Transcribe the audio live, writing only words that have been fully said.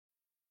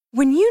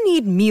When you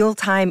need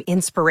mealtime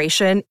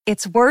inspiration,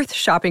 it's worth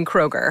shopping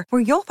Kroger,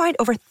 where you'll find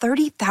over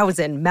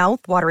 30,000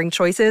 mouth-watering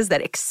choices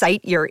that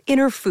excite your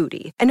inner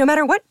foodie. And no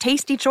matter what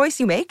tasty choice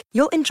you make,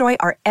 you'll enjoy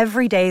our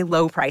everyday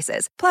low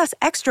prices, plus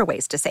extra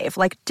ways to save,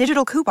 like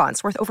digital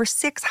coupons worth over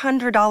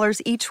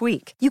 $600 each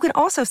week. You can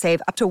also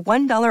save up to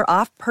 $1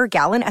 off per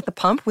gallon at the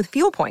pump with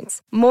fuel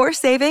points. More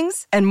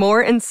savings and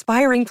more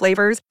inspiring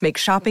flavors make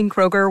shopping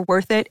Kroger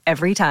worth it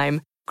every time.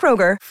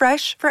 Kroger,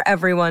 fresh for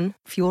everyone.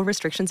 Fuel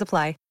restrictions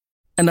apply.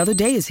 Another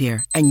day is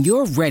here, and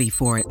you're ready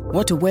for it.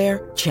 What to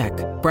wear? Check.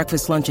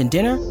 Breakfast, lunch, and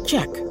dinner?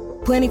 Check.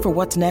 Planning for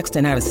what's next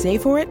and how to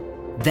save for it?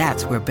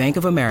 That's where Bank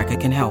of America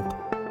can help.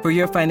 For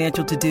your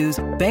financial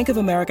to-dos, Bank of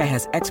America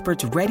has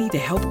experts ready to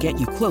help get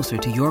you closer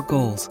to your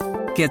goals.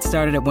 Get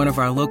started at one of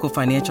our local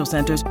financial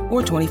centers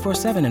or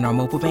 24/7 in our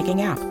mobile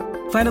banking app.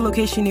 Find a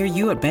location near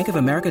you at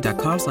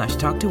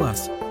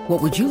bankofamerica.com/talktous.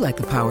 What would you like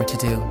the power to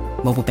do?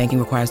 Mobile banking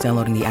requires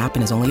downloading the app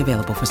and is only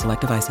available for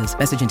select devices.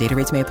 Message and data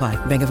rates may apply.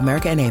 Bank of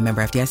America N.A.,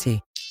 member FDIC.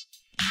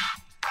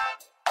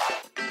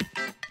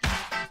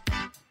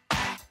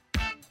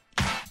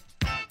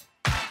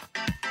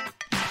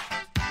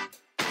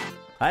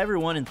 Hi,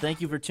 everyone, and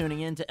thank you for tuning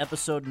in to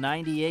episode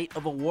 98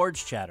 of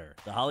Awards Chatter,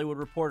 the Hollywood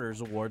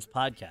Reporter's awards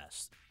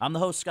podcast. I'm the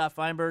host, Scott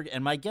Feinberg,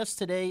 and my guest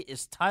today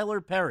is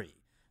Tyler Perry,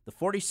 the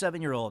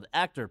 47-year-old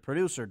actor,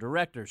 producer,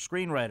 director,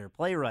 screenwriter,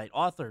 playwright,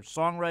 author,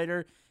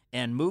 songwriter,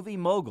 and movie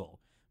mogul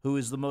who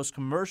is the most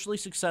commercially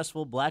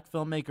successful black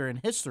filmmaker in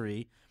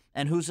history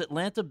and whose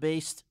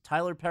Atlanta-based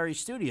Tyler Perry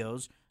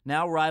Studios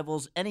now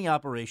rivals any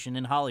operation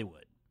in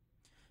Hollywood.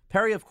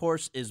 Perry, of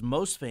course, is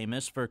most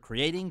famous for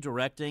creating,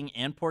 directing,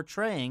 and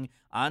portraying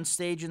on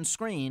stage and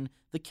screen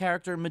the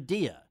character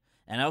Madea,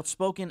 an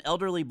outspoken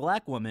elderly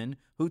black woman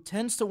who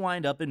tends to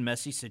wind up in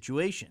messy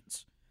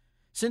situations.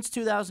 Since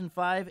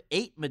 2005,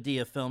 8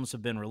 Madea films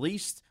have been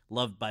released,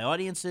 loved by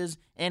audiences,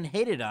 and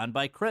hated on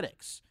by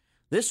critics.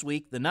 This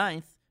week, the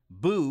 9th,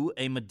 Boo,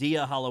 a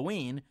Madea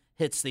Halloween,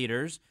 hits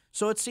theaters,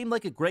 so it seemed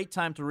like a great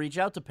time to reach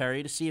out to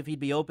Perry to see if he'd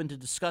be open to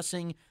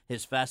discussing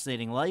his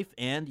fascinating life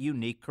and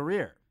unique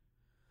career.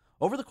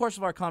 Over the course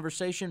of our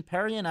conversation,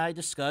 Perry and I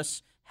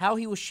discuss how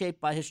he was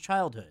shaped by his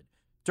childhood,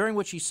 during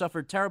which he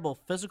suffered terrible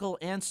physical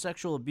and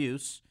sexual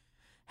abuse,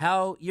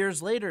 how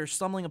years later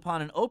stumbling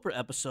upon an Oprah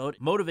episode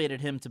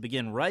motivated him to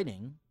begin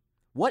writing,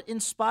 what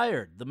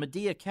inspired the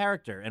Madea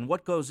character and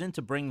what goes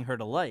into bringing her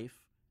to life,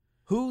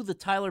 who the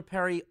Tyler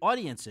Perry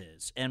audience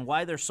is and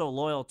why they're so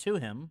loyal to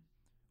him,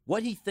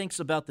 what he thinks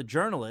about the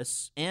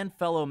journalists and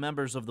fellow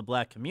members of the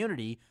black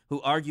community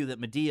who argue that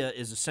Madea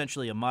is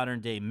essentially a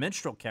modern-day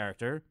minstrel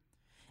character,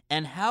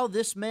 and how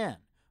this man,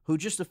 who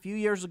just a few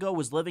years ago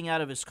was living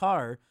out of his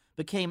car,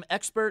 became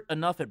expert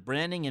enough at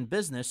branding and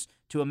business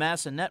to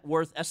amass a net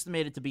worth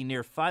estimated to be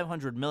near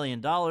 $500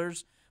 million,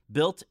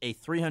 built a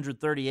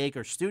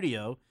 330-acre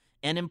studio,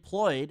 and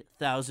employed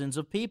thousands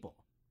of people.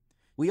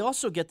 We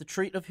also get the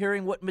treat of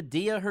hearing what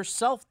Madea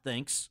herself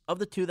thinks of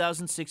the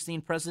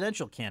 2016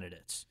 presidential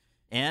candidates.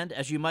 And,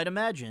 as you might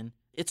imagine,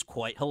 it's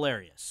quite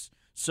hilarious.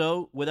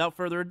 So, without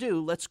further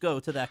ado, let's go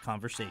to that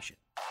conversation.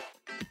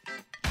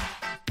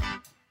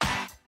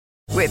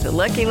 With the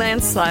Lucky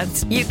Land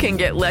Slots, you can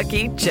get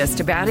lucky just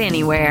about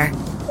anywhere.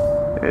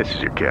 This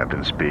is your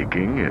captain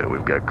speaking.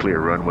 We've got clear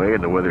runway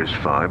and the weather's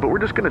fine, but we're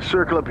just going to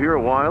circle up here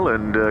a while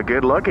and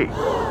get lucky.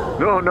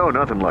 No,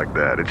 nothing like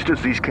that. It's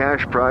just these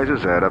cash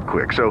prizes add up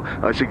quick. So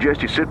I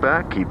suggest you sit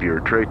back, keep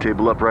your tray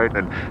table upright,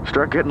 and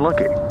start getting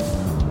lucky.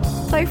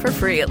 Play for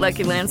free at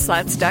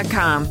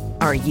LuckyLandSlots.com.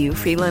 Are you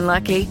feeling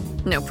lucky?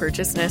 No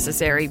purchase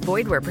necessary.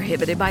 Void where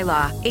prohibited by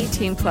law.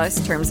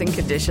 18+ terms and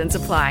conditions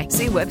apply.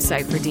 See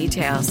website for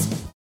details.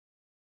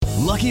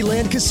 Lucky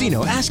Land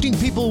Casino, asking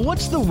people,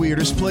 what's the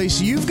weirdest place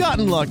you've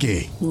gotten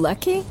lucky?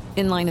 Lucky?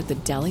 In line at the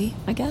deli,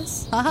 I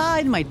guess? Aha,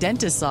 in my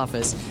dentist's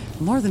office.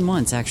 More than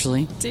once,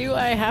 actually. Do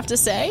I have to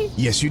say?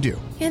 Yes, you do.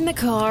 In the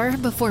car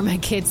before my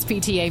kids'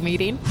 PTA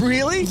meeting.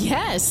 Really?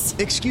 Yes.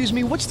 Excuse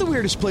me, what's the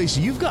weirdest place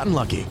you've gotten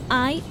lucky?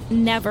 I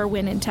never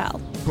win and tell.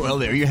 Well,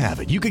 there you have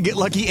it. You can get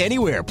lucky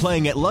anywhere,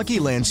 playing at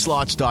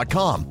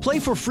LuckyLandSlots.com. Play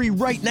for free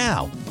right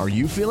now. Are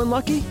you feeling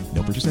lucky?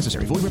 No purchase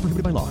necessary. Void where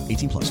prohibited by law.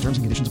 18+. Terms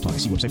and conditions apply.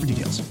 See website for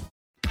details.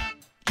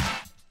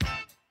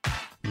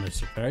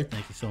 Mr. Perry,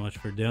 thank you so much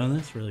for doing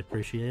this. Really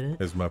appreciate it.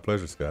 It's my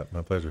pleasure, Scott.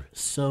 My pleasure.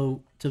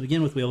 So, to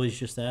begin with, we always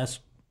just ask,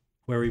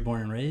 where were you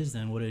born and raised,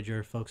 and what did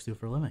your folks do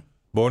for a living?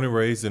 Born and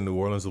raised in New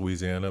Orleans,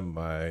 Louisiana.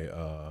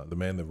 The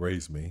man that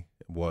raised me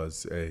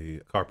was a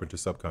carpenter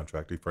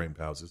subcontractor. He framed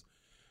houses.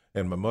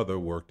 And my mother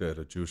worked at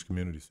a Jewish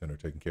community center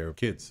taking care of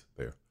kids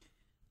there.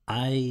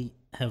 I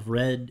have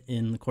read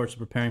in the course of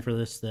preparing for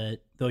this that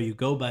though you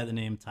go by the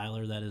name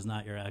Tyler, that is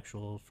not your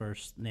actual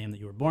first name that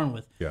you were born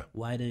with. Yeah.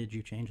 Why did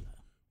you change that?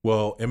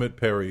 Well, Emmett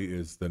Perry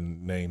is the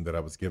name that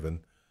I was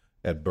given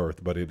at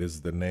birth, but it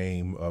is the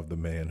name of the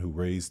man who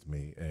raised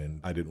me,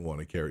 and I didn't want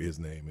to carry his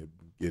name.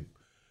 It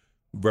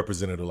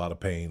represented a lot of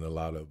pain, a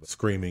lot of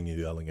screaming and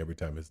yelling every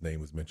time his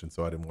name was mentioned,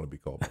 so I didn't want to be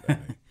called by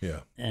that name.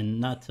 Yeah. And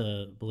not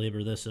to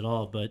belabor this at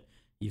all, but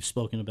you've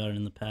spoken about it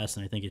in the past,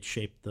 and I think it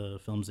shaped the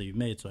films that you've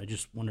made, so I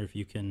just wonder if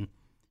you can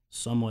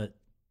somewhat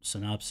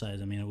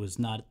synopsize, I mean, it was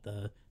not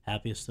the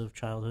happiest of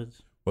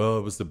childhoods. Well,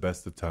 it was the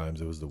best of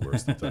times. It was the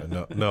worst of times.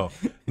 No.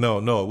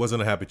 It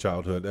wasn't a happy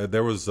childhood.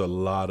 There was a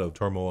lot of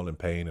turmoil and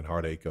pain and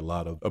heartache, a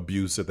lot of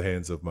abuse at the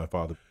hands of my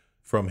father,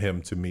 from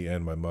him to me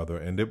and my mother.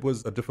 And it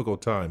was a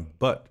difficult time,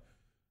 but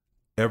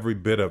every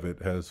bit of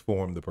it has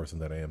formed the person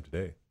that I am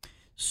today.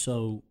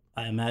 So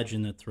I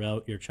imagine that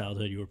throughout your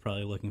childhood, you were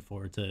probably looking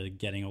forward to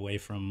getting away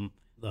from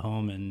the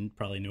home and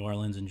probably New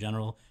Orleans in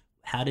general.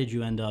 How did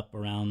you end up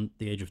around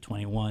the age of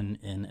 21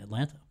 in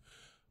Atlanta?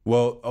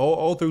 Well,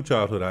 all through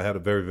childhood, I had a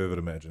very vivid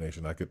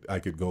imagination. I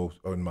could go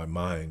in my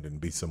mind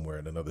and be somewhere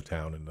in another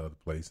town, in another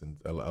place. And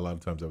a lot of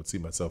times I would see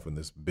myself in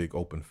this big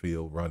open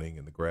field running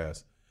in the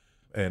grass.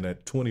 And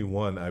at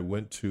 21,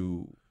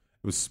 it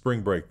was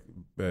spring break.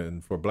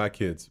 And for black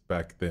kids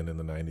back then in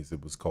the 90s,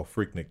 it was called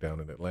Freaknik down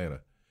in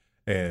Atlanta.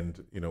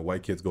 And,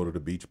 white kids go to the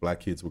beach.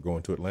 Black kids were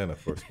going to Atlanta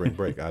for spring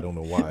break. I don't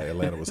know why.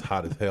 Atlanta was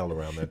hot as hell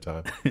around that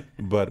time.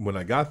 But when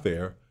I got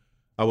there,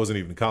 I wasn't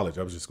even in college.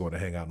 I was just going to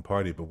hang out and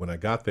party. But when I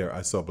got there,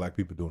 I saw black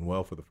people doing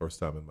well for the first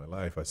time in my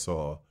life. I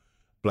saw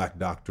black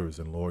doctors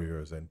and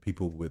lawyers and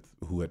people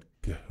who had,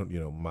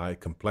 my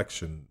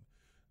complexion,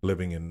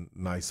 living in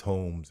nice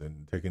homes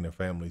and taking their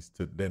families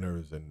to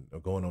dinners and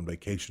going on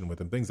vacation with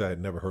them, things I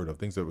had never heard of,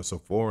 things that were so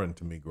foreign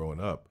to me growing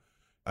up.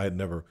 I had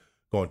never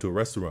gone to a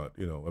restaurant,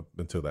 up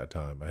until that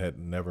time. I had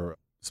never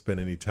spent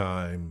any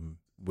time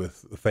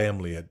with the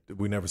family.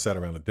 We never sat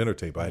around a dinner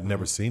table. I had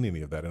never seen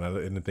any of that, and I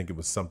didn't think it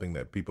was something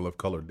that people of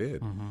color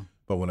did.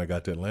 But when I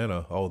got to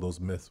Atlanta, all those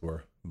myths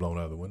were blown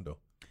out of the window.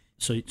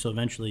 So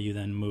eventually you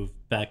then moved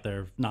back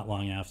there not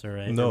long after,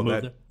 right? No,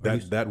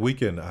 that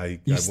weekend I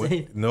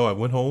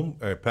went home,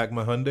 I packed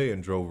my Hyundai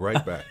and drove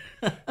right back.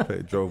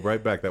 Drove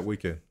right back that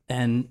weekend.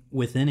 And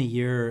within a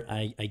year,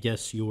 I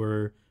guess you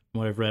were, from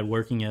what I've read,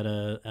 working at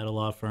a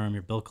law firm, you're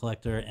a bill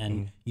collector,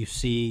 and you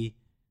see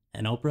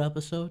an Oprah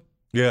episode?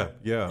 Yeah.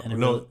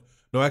 No,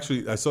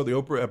 actually, I saw the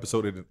Oprah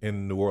episode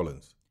in New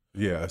Orleans.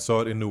 Yeah, I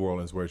saw it in New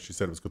Orleans where she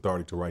said it was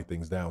cathartic to write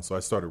things down. So I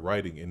started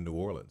writing in New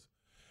Orleans,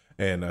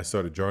 and I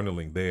started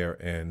journaling there.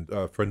 And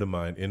a friend of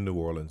mine in New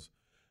Orleans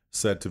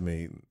said to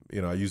me,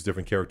 I used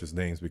different characters'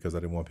 names because I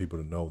didn't want people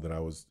to know that I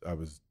was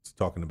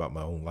talking about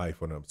my own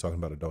life when I was talking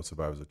about adult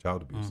survivors of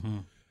child abuse.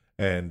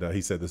 And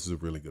he said, this is a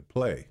really good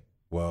play.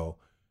 Well,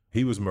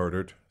 he was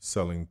murdered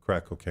selling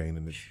crack cocaine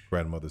in his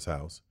grandmother's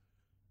house.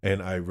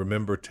 And I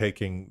remember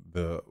taking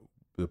the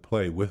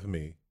play with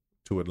me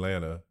to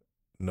Atlanta,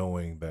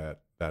 knowing that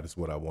is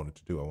what I wanted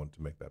to do. I wanted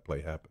to make that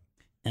play happen.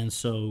 And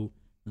so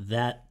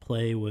that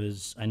play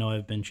was I Know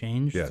I've Been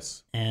Changed.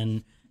 Yes.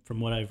 And from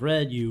what I've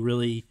read, you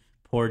really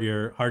poured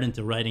your heart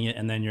into writing it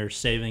and then your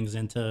savings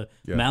into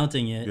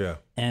mounting it. Yeah.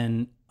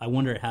 And I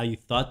wonder how you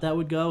thought that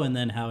would go and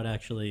then how it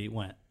actually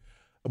went.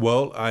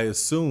 Well, I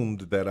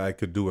assumed that I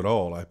could do it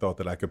all. I thought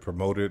that I could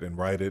promote it and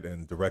write it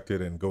and direct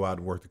it and go out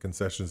and work the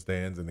concession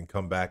stands and then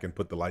come back and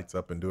put the lights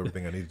up and do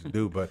everything I needed to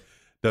do, but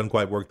it doesn't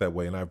quite work that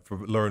way. And I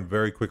learned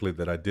very quickly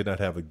that I did not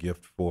have a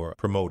gift for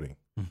promoting.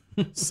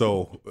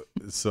 So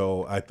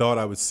I thought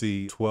I would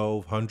see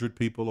 1,200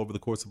 people over the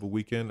course of a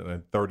weekend, and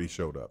then 30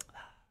 showed up.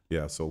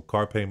 Yeah, so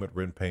car payment,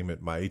 rent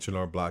payment, my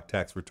H&R Block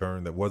tax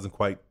return that wasn't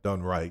quite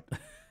done right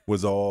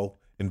was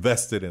all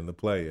invested in the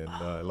play, and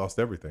I lost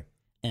everything.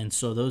 And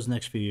so those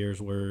next few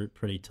years were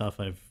pretty tough.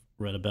 I've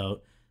read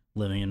about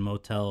living in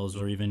motels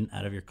or even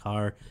out of your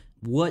car.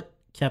 What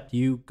kept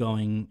you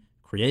going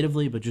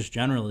creatively, but just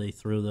generally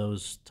through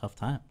those tough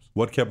times?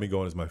 What kept me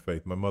going is my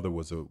faith. My mother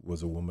was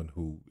a woman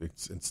who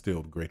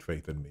instilled great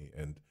faith in me.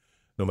 And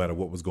no matter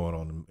what was going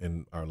on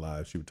in our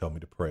lives, she would tell me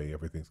to pray.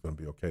 Everything's going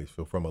to be okay.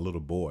 So from a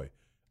little boy,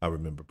 I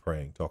remember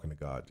praying, talking to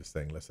God, just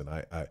saying, listen,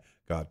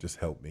 God, just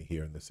help me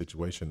here in this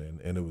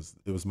situation. And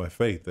it was my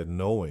faith and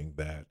knowing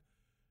that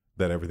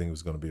everything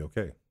was going to be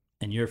okay.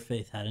 And your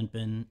faith hadn't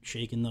been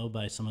shaken, though,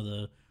 by some of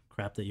the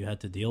crap that you had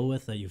to deal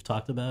with that you've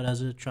talked about as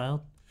a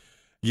child?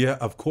 Yeah,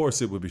 of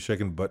course it would be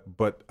shaken,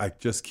 but I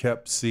just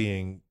kept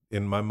seeing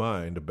in my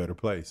mind a better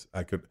place.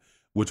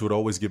 Which would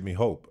always give me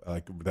hope.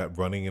 Like that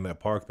running in that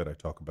park that I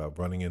talk about,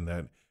 running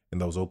in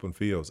those open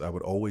fields, I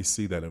would always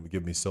see that and it would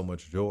give me so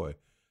much joy.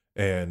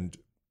 And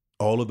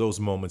all of those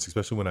moments,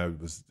 especially when I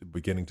was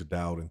beginning to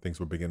doubt and things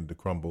were beginning to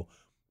crumble,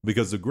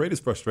 because the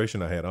greatest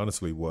frustration I had,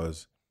 honestly,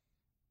 was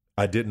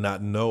I did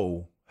not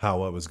know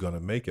how I was going to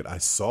make it. I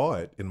saw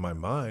it in my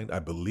mind. I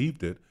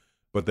believed it,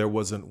 but there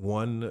wasn't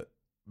one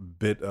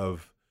bit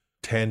of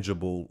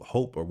tangible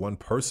hope or one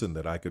person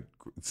that I could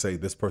say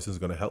this person's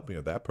going to help me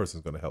or that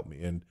person's going to help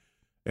me. And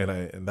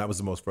that was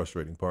the most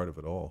frustrating part of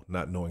it all,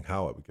 not knowing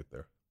how I would get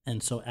there.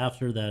 And so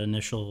after that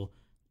initial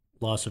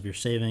loss of your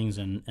savings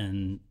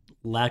and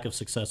lack of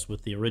success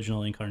with the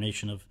original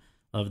incarnation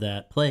of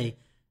that play,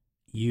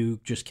 you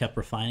just kept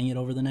refining it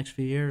over the next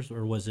few years,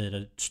 or was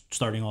it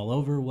starting all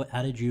over?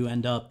 How did you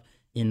end up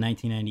in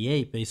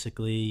 1998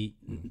 basically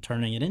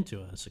turning it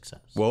into a success?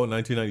 Well, in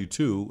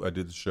 1992, I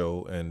did the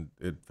show and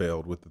it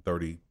failed with the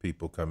 30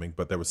 people coming,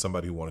 but there was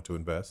somebody who wanted to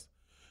invest.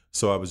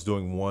 So I was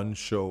doing one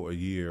show a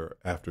year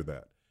after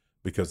that.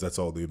 because that's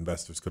all the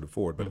investors could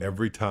afford. But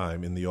every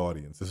time in the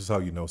audience, this is how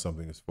you know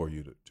something is for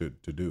you to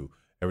do.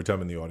 Every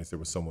time in the audience, there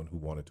was someone who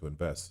wanted to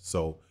invest.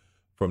 So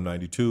from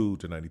 92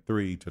 to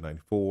 93 to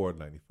 94,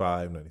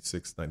 95,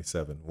 96,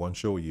 97, one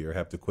show a year, I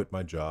have to quit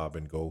my job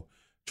and go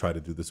try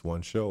to do this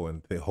one show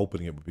and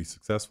hoping it would be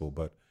successful.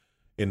 But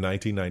in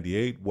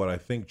 1998, what I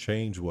think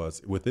changed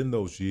was within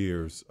those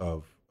years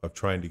of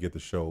trying to get the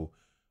show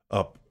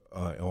up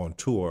on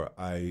tour,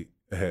 I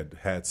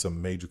had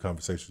some major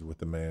conversations with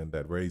the man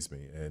that raised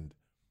me, and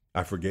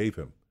I forgave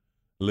him.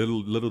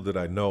 Little did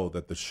I know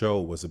that the show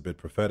was a bit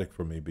prophetic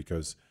for me,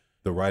 because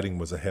the writing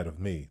was ahead of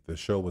me. The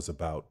show was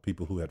about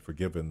people who had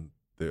forgiven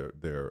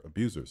their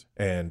abusers.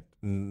 And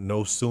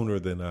no sooner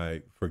than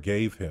I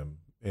forgave him,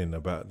 in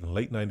about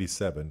late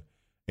 97,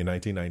 in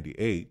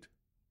 1998,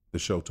 the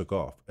show took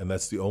off. And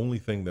that's the only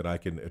thing that I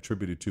can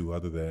attribute it to,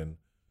 other than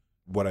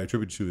what I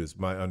attribute it to is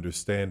my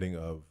understanding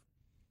of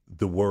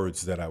the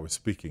words that I was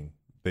speaking.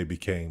 They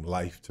became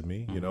life to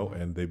me,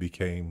 and they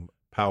became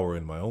power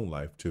in my own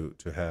life to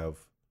have.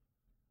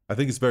 I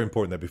think it's very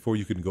important that before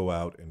you can go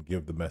out and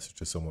give the message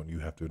to someone, you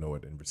have to know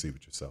it and receive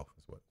it yourself.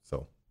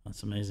 So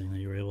that's amazing that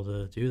you were able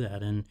to do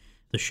that. And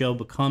the show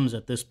becomes,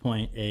 at this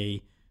point,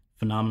 a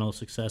phenomenal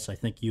success. I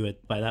think you had,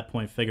 by that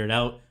point, figured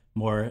out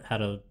more how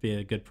to be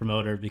a good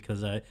promoter,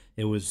 because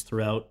it was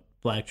throughout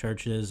Black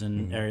churches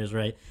and areas,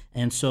 right?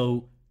 And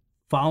so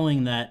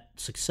following that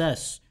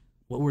success,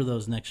 what were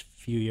those next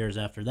few years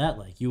after that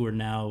like? You were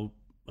now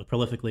a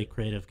prolifically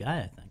creative guy,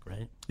 I think,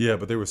 right? Yeah,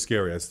 but they were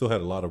scary. I still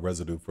had a lot of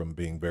residue from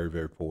being very,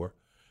 very poor.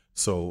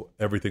 So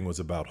everything was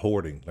about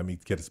hoarding. Let me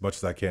get as much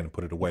as I can and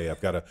put it away.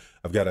 I've got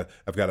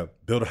to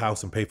build a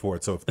house and pay for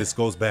it. So if this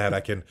goes bad,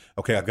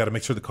 I've got to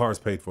make sure the car is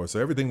paid for.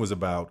 So everything was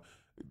about,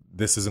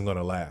 this isn't going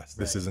to last.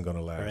 This isn't going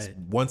to last. Right.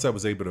 Once I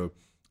was able to,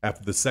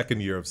 after the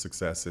second year of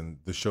success and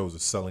the shows are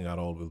selling out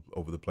all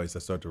over the place, I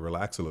started to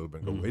relax a little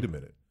bit and go, wait a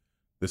minute.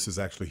 This is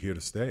actually here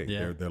to stay.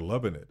 Yeah. They're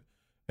loving it.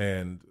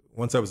 And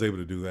once I was able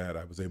to do that,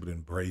 I was able to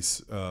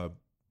embrace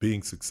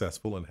being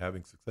successful and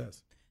having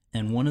success.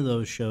 And one of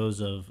those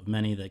shows of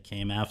many that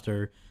came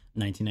after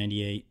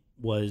 1998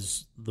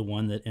 was the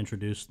one that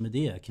introduced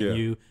Medea. Can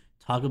you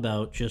talk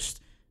about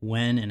just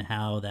when and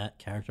how that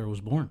character was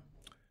born?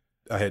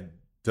 I had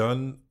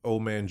done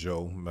Old Man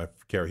Joe, my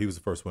character. He was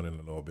the first one in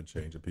an orbit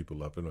change, and people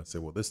loved him. I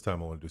said, well, this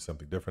time I want to do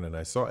something different. And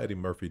I saw Eddie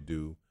Murphy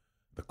do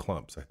The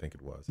Clumps, I think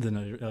it was. The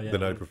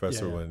Nutty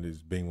Professor, when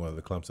he's being one of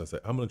the Clumps. I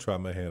said, I'm going to try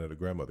my hand at a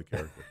grandmother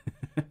character.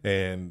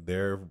 And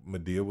there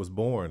Medea was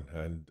born.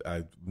 And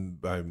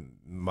I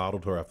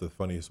modeled her after the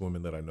funniest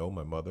women that I know,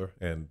 my mother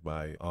and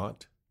my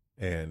aunt.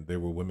 And they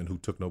were women who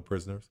took no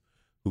prisoners,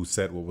 who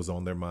said what was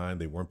on their mind.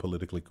 They weren't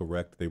politically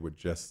correct. They would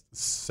just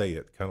say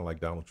it, kind of like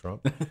Donald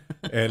Trump.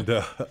 And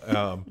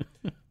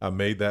I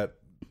made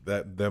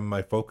them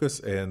my focus,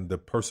 and the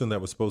person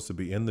that was supposed to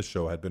be in the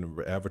show, had been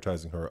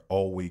advertising her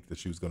all week that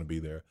she was going to be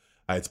there.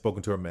 I had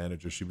spoken to her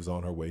manager. She was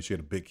on her way. She had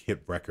a big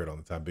hit record on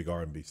the time, big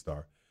R&B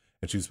star,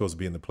 and she was supposed to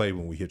be in the play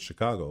when we hit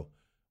Chicago.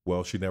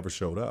 Well, she never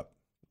showed up,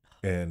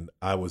 and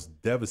I was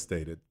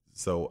devastated.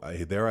 So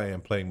there I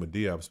am playing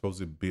Medea. I was supposed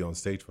to be on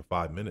stage for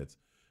 5 minutes,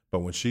 but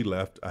when she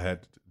left,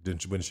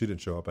 when she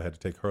didn't show up, I had to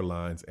take her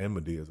lines and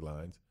Medea's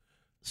lines.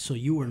 So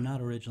you were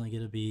not originally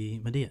going to be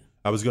Medea?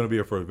 I was going to be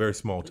her for a very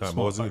small time.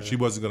 She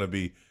wasn't going to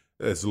be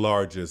as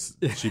large as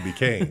she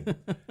became.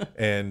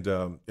 And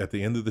at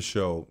the end of the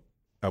show,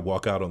 I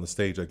walk out on the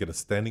stage. I get a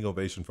standing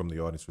ovation from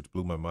the audience, which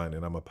blew my mind.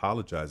 And I'm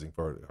apologizing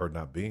for her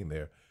not being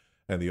there.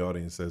 And the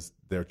audience says,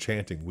 they're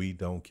chanting, "We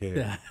don't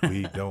care.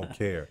 We don't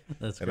care."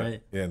 That's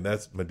great. And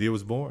that's Medea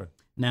was born.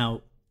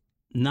 Now,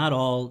 not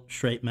all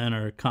straight men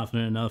are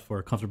confident enough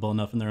or comfortable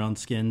enough in their own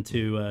skin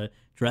to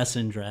dress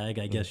in drag,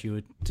 I guess you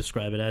would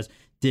describe it as.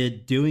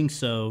 Did doing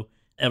so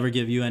ever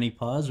give you any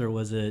pause, or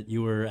was it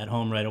you were at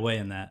home right away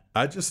in that?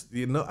 I just,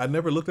 I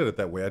never looked at it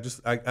that way.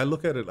 I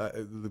look at it,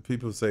 the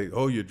people say,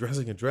 oh, you're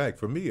dressing in drag.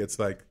 For me, it's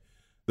like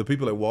the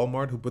people at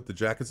Walmart who put the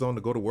jackets on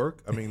to go to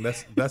work. I mean,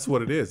 that's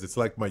what it is. It's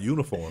like my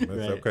uniform. It's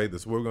right. Okay,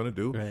 this is what we're going to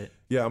do. Right.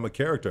 Yeah, I'm a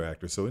character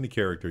actor, so any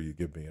character you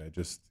give me, I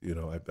just,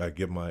 I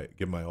give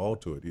my all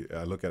to it.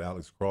 I look at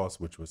Alex Cross,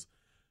 which was,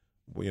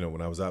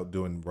 when I was out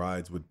doing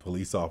rides with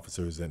police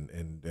officers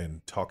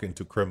and talking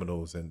to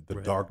criminals and the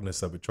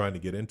darkness of it, trying to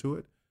get into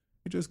it,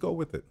 you just go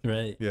with it.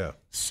 Right. Yeah.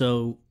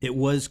 So it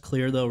was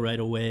clear, though, right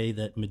away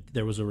that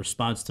there was a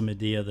response to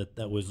Medea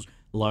that was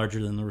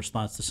larger than the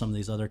response to some of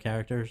these other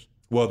characters?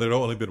 Well, there'd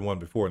only been one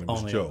before, and it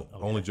was Joe.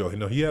 Okay. Only Joe.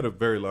 He had a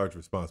very large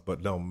response,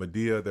 but no,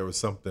 Medea, there was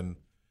something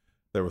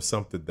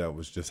that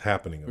was just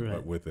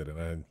happening with it,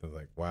 and I was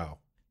like, wow.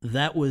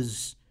 That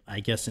was, I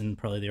guess, in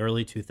probably the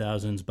early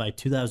 2000s. By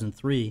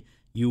 2003,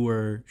 you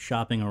were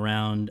shopping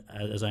around,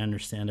 as I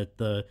understand it,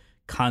 the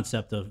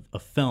concept of a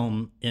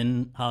film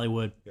in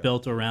Hollywood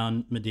built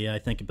around Medea. I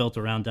think it built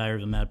around Diary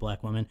of a Mad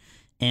Black Woman.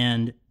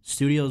 And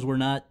studios were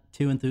not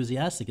too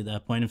enthusiastic at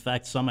that point. In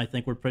fact, some, I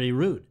think, were pretty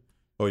rude.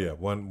 Oh, yeah.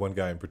 One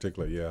guy in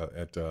particular,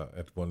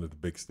 at one of the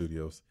big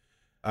studios.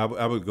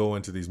 I would go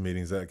into these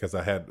meetings because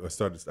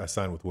I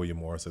signed with William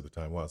Morris at the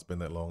time. Wow, it's been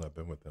that long I've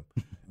been with them.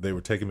 They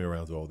were taking me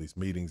around to all these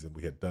meetings, and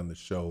we had done the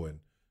show, and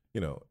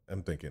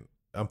I'm thinking,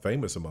 I'm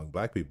famous among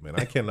black people, man.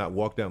 I cannot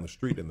walk down the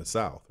street in the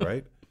South,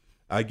 right?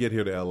 I get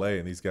here to L.A.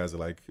 and these guys are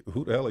like,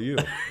 "Who the hell are you?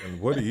 And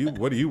what do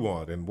you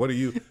want? And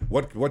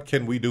what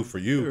can we do for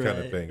you?" kind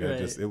of thing. Right.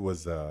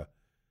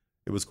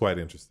 It was quite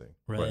interesting.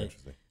 Right. Quite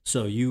interesting.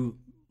 So you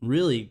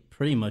really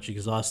pretty much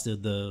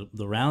exhausted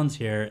the rounds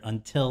here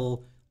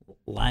until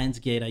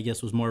Lionsgate, I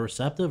guess, was more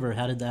receptive, or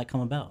how did that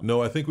come about?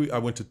 No, I think I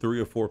went to 3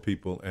 or 4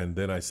 people, and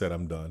then I said,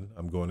 I'm done.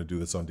 I'm going to do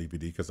this on DVD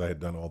because I had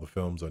done all the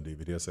films on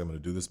DVD. I said, I'm going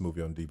to do this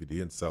movie on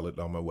DVD and sell it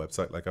on my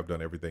website like I've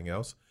done everything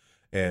else.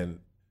 And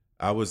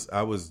I was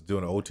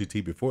doing an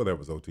OTT before there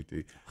was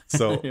OTT.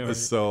 So Right.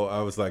 So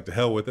I was like, to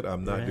hell with it.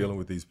 I'm not dealing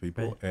with these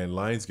people. Right. And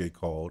Lionsgate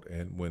called,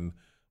 and when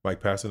Mike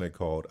Pasternak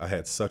called, I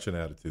had such an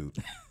attitude.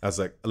 I was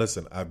like,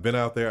 listen, I've been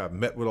out there. I've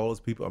met with all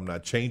those people. I'm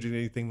not changing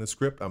anything in the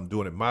script. I'm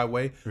doing it my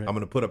way. Right. I'm going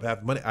to put up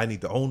half the money. I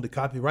need to own the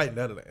copyright. And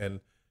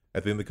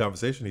at the end of the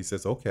conversation, he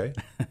says, okay.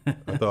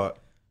 I thought,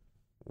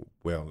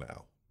 well,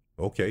 now,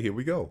 okay, here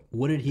we go.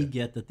 What did he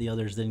get that the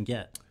others didn't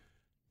get?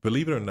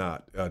 Believe it or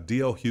not,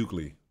 D.L.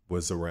 Hughley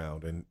was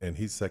around, and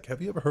he's like,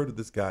 have you ever heard of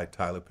this guy,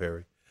 Tyler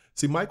Perry?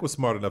 See, Mike was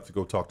smart enough to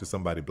go talk to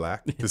somebody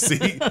black to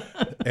see,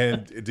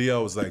 and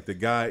DL was like, the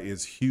guy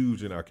is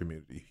huge in our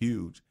community,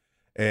 huge.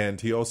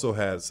 And he also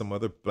had some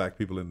other black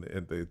people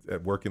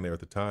working there at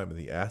the time, and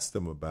he asked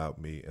them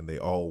about me, and they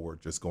all were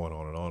just going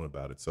on and on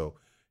about it. So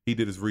he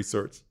did his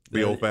research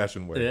the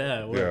old-fashioned way.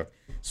 Yeah.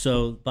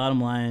 So bottom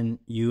line,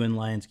 you and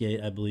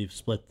Lionsgate, I believe,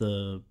 split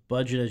the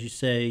budget, as you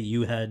say.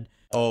 You had...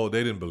 Oh,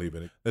 they didn't believe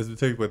in it. Let's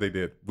tell you what they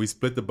did. We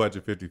split the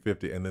budget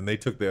 50-50, and then they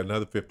took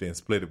another 50 and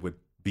split it with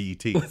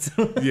BET.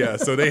 Yeah,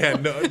 so they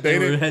had no. They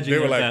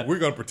were like, we're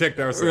going to protect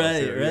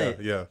ourselves.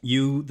 Right. Yeah.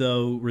 You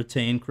though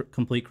retained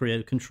complete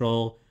creative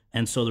control,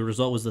 and so the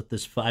result was that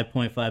this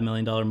 $5.5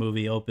 million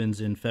movie opens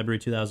in February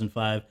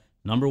 2005,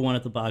 #1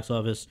 at the box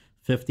office,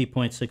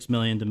 $50.6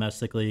 million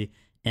domestically,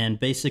 and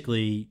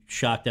basically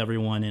shocked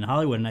everyone in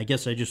Hollywood. And I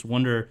guess I just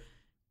wonder,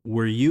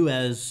 were you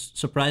as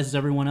surprised as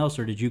everyone else,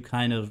 or did you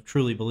kind of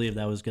truly believe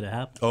that was going to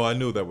happen? Oh, I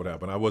knew that would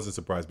happen. I wasn't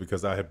surprised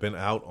because I had been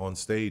out on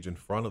stage in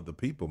front of the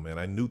people, man.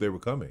 I knew they were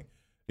coming.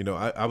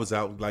 I was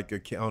out like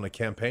on a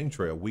campaign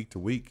trail week to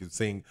week,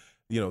 seeing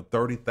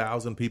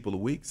 30,000 people a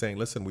week saying,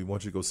 listen, we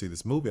want you to go see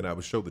this movie. And I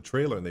would show the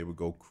trailer and they would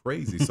go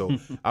crazy. So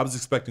I was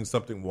expecting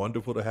something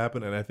wonderful to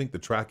happen. And I think the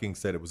tracking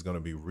said it was going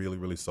to be really,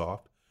 really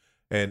soft.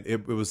 And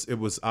it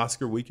was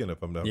Oscar weekend,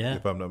 if I'm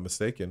not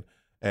mistaken.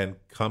 And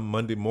come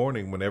Monday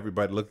morning, when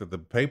everybody looked at the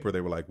paper,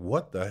 they were like,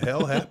 what the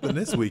hell happened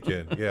this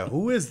weekend? Yeah,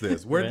 who is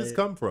this? Where did this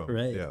come from?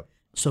 Right. Yeah.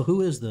 So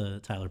who is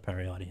the Tyler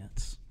Perry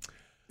audience?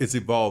 It's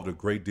evolved a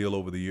great deal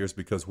over the years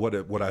because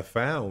what I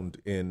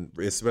found,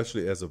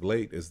 especially as of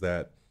late, is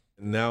that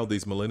now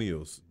these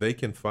millennials, they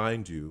can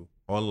find you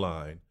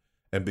online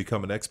and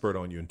become an expert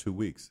on you in 2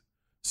 weeks.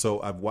 So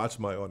I've watched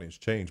my audience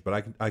change,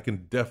 but I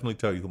can definitely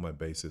tell you who my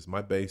base is.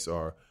 My base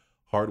are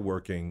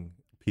hardworking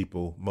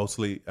people,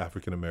 mostly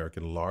African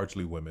American,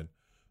 largely women,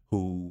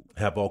 who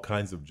have all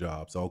kinds of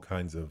jobs, all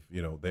kinds of,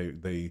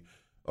 they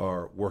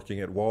are working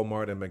at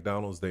Walmart and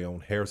McDonald's, they own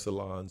hair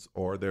salons,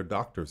 or they're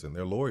doctors and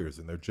they're lawyers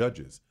and they're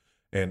judges.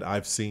 And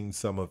I've seen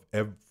some of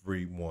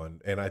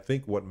everyone. And I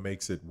think what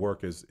makes it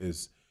work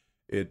is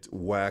it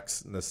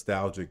wax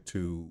nostalgic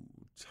to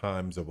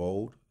times of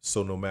old.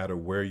 So no matter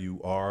where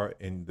you are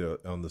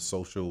on the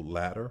social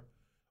ladder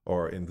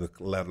or in the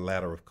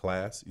ladder of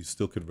class, you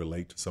still can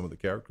relate to some of the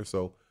characters.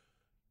 So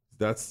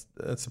that's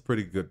a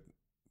pretty good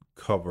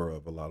cover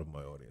of a lot of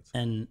my audience.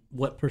 And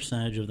what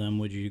percentage of them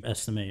would you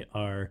estimate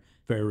are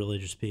very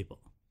religious people?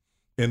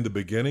 In the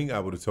beginning, I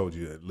would have told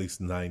you at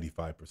least 95%.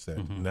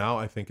 Mm-hmm. Now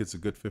I think it's a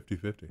good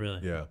 50-50.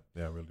 Really? Yeah,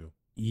 I really do.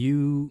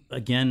 You,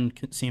 again,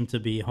 seem to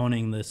be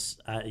honing this.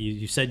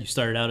 You said you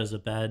started out as a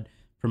bad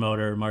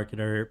promoter,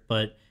 marketer,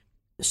 but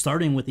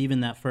starting with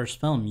even that first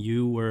film,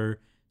 you were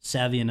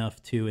savvy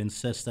enough to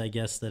insist, I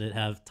guess, that it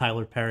have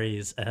Tyler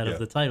Perry's ahead of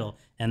the title,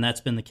 and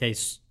that's been the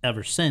case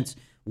ever since.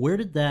 Where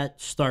did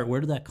that start? Where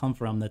did that come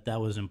from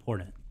that was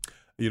important?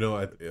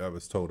 I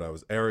was told I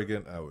was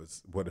arrogant.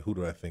 Who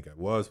do I think I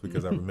was?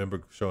 Because I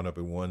remember showing up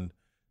in one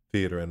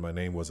theater and my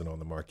name wasn't on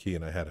the marquee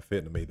and I had a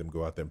fit and made them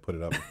go out there and put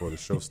it up before the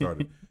show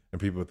started. And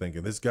people were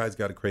thinking, this guy's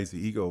got a crazy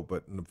ego.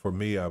 But for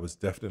me, I was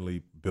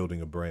definitely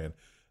building a brand.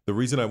 The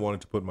reason I wanted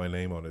to put my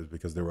name on it is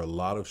because there were a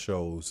lot of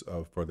shows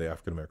for the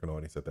African-American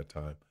audience at that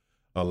time,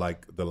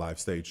 like the live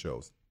stage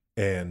shows.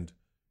 And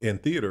in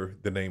theater,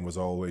 the name was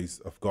always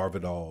of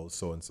Garvidal,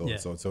 so-and-so, and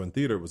so. So in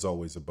theater, it was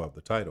always above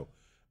the title.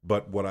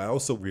 But what I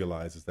also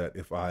realized is that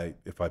if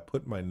I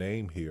put my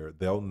name here,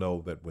 they'll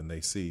know that when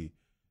they see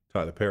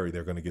Tyler Perry,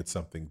 they're going to get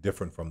something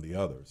different from the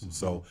others. Mm-hmm.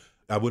 So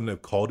I wouldn't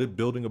have called it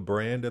building a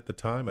brand at the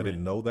time. I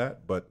didn't know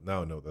that, but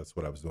now I know that's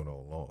what I was doing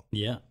all along.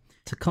 Yeah.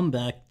 To come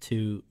back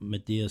to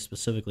Madea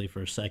specifically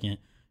for a second,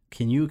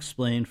 can you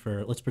explain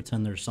let's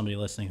pretend there's somebody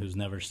listening who's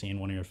never seen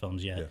one of your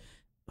films yet. Yeah.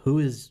 Who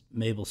is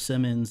Mabel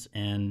Simmons,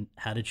 and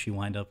how did she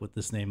wind up with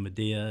this name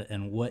Madea,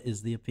 and what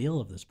is the appeal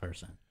of this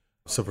person?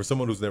 So for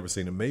someone who's never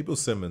seen it, Mabel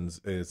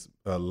Simmons is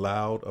a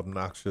loud,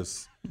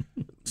 obnoxious,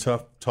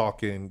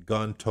 tough-talking,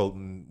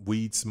 gun-toting,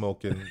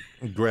 weed-smoking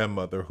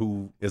grandmother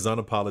who is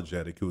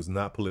unapologetic, who is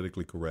not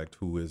politically correct,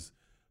 who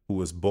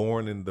was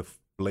born in the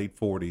late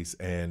 40s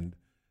and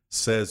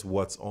says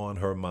what's on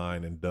her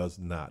mind and does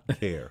not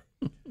care.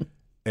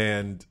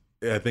 And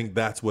I think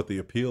that's what the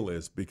appeal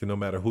is, because no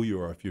matter who you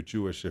are, if you're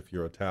Jewish, if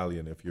you're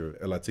Italian, if you're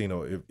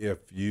Latino, if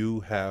you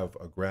have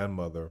a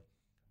grandmother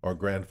or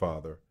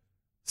grandfather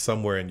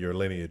somewhere in your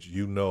lineage,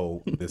 you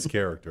know this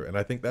character. And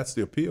I think that's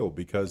the appeal,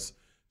 because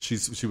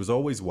she was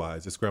always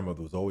wise. This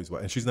grandmother was always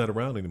wise. And she's not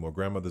around anymore.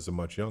 Grandmothers are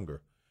much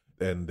younger,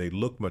 and they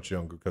look much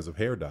younger because of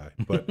hair dye.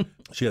 But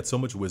she had so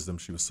much wisdom.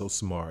 She was so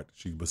smart.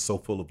 She was so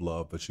full of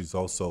love, but she's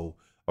also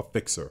a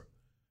fixer.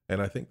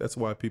 And I think that's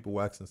why people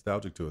wax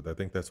nostalgic to it. I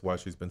think that's why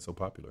she's been so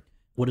popular.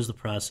 What is the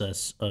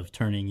process of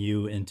turning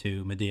you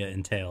into Madea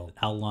entail?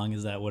 How long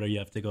is that? What do you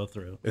have to go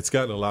through? It's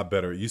gotten a lot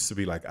better. It used to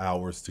be like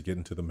hours to get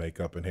into the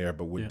makeup and hair,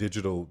 but with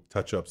digital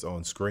touch-ups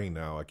on screen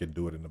now, I can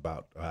do it in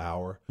about an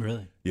hour.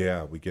 Really?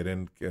 Yeah, we get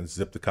in and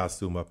zip the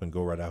costume up and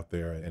go right out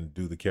there and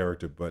do the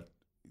character, but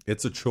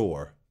it's a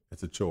chore.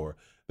 It's a chore.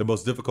 The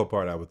most difficult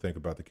part, I would think,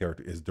 about the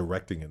character is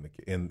directing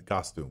in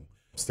costume.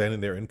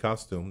 Standing there in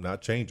costume,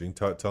 not changing,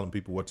 telling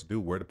people what to do,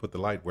 where to put the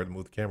light, where to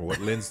move the camera,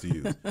 what lens to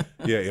use.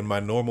 Yeah, in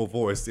my normal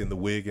voice, in the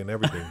wig and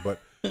everything.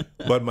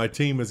 But my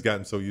team has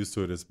gotten so used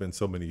to it. It's been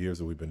so many years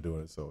that we've been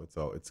doing it, so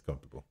it's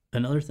comfortable.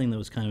 Another thing that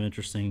was kind of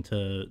interesting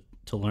to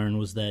learn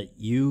was that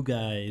you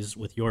guys,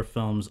 with your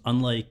films,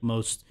 unlike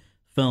most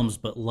films,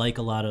 but like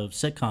a lot of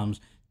sitcoms,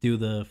 do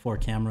the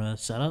 4-camera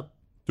setup.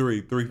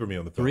 Three for me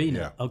on the film. 3 now.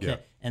 Yeah, Okay. yeah.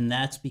 And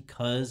that's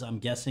because I'm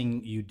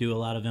guessing you do a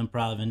lot of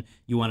improv and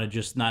you want to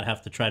just not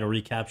have to try to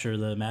recapture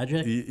the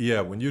magic.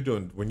 Yeah, when you're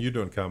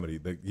doing comedy,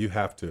 you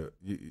have to,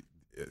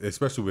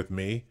 especially with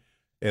me,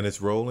 and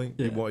it's rolling.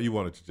 Yeah. You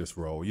want it to just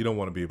roll. You don't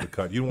want to be able to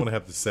cut. You don't want to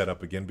have to set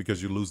up again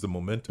because you lose the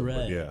momentum.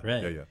 Right.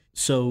 But yeah.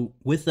 So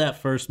with that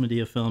first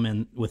Madea film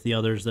and with the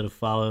others that have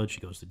followed,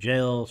 she goes to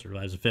jail,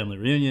 survives a family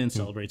reunion,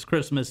 celebrates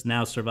Christmas,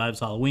 now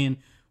survives Halloween.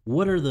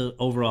 What are the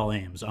overall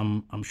aims?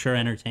 I'm sure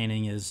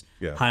entertaining is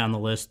high on the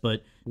list,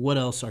 but what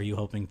else are you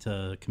hoping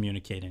to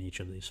communicate in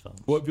each of these films?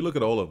 Well, if you look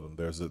at all of them,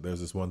 there's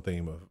this one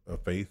theme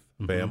of faith,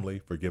 family,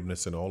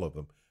 forgiveness in all of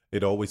them.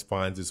 It always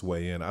finds its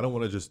way in. I don't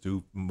want to just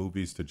do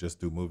movies to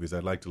just do movies.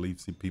 I'd like to leave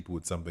people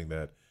with something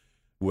that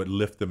would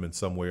lift them in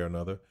some way or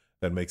another,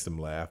 that makes them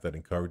laugh, that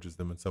encourages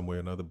them in some way or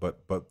another.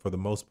 But for the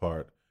most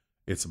part,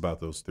 it's about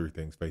those three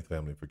things: faith,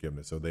 family, and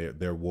forgiveness. So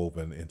they're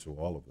woven into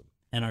all of them.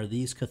 And are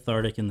these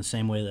cathartic in the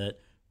same way that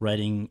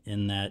writing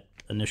in that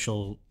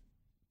initial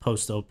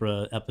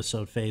post-Oprah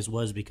episode phase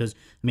was? Because,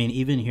 I mean,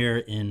 even here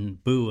in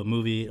Boo, a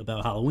movie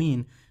about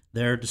Halloween,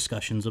 there are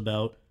discussions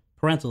about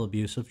parental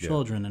abuse of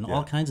children and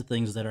all kinds of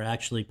things that are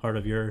actually part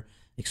of your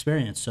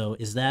experience. So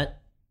is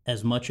that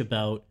as much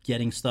about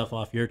getting stuff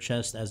off your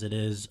chest as it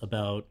is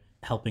about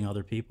helping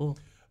other people?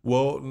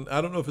 Well,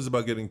 I don't know if it's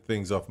about getting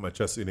things off my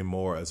chest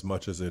anymore as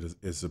much as it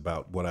is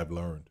about what I've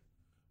learned.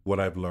 What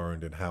I've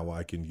learned and how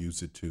I can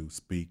use it to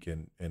speak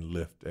and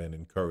lift and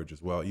encourage as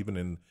well. Even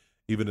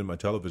in my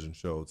television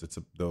shows, it's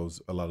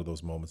a lot of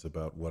those moments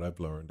about what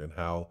I've learned and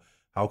how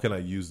can I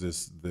use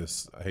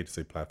this I hate to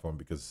say platform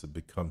because it's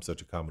become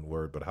such a common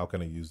word, but how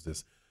can I use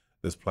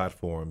this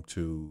platform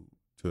to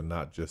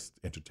not just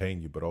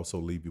entertain you, but also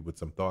leave you with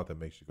some thought that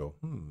makes you go,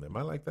 am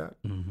I like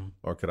that? Mm-hmm.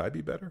 Or could I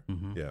be better?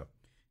 Mm-hmm. Yeah.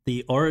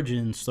 The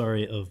origin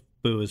story of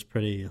Boo is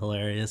pretty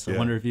hilarious. I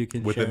wonder if you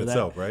can within share that.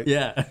 itself, right?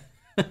 Yeah.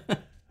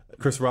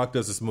 Chris Rock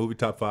does this movie,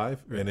 Top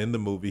 5, and in the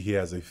movie he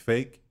has a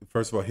fake.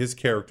 First of all, his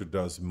character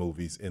does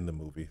movies in the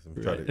movie. So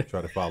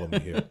try to follow me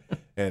here.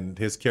 And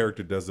his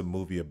character does a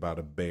movie about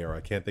a bear.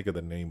 I can't think of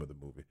the name of the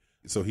movie.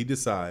 So he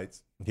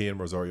and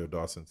Rosario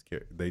Dawson's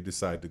they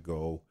decide to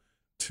go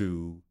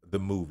to the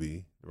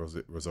movie.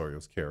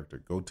 Rosario's character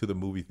go to the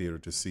movie theater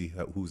to see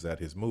who's at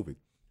his movie.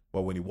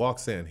 Well, when he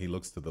walks in, he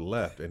looks to the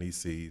left and he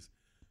sees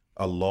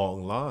a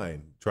long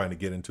line trying to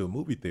get into a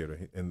movie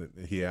theater, and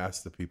he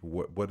asks the people,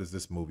 "What is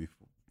this movie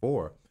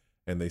for?"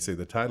 And they say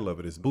the title of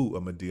it is Boo,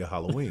 a Madea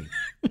Halloween.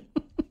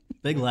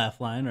 Big laugh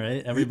line,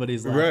 right?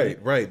 Everybody's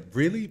laughing. Right.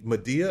 Really?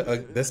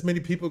 Madea? That's many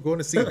people going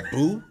to see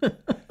Boo?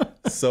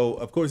 So,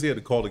 of course, he had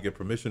to call to get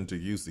permission to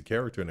use the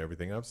character and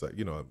everything. I was like,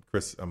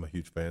 Chris, I'm a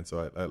huge fan,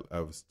 so I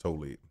was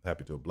totally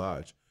happy to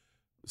oblige.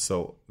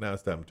 So now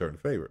it's time to turn the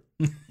favorite.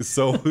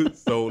 So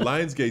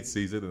Lionsgate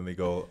sees it, and they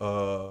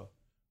go,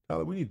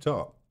 Tyler, we need to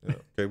talk.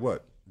 Okay,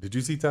 what? Did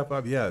you see Top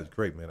 5? Yeah, it's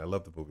great, man. I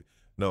love the movie.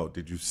 No,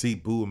 did you see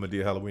Boo and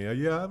Madea Halloween?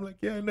 Yeah, I'm like,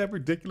 yeah, isn't that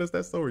ridiculous?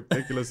 That's so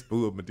ridiculous.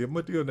 Boo and Madea.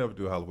 Madea will never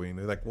do Halloween.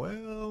 They're like,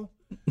 well,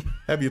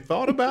 have you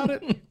thought about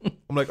it?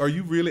 I'm like, are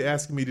you really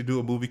asking me to do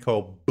a movie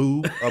called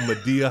Boo, a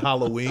Madea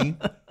Halloween?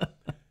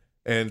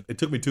 And it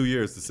took me 2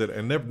 years to sit,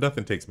 and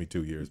nothing takes me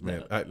 2 years,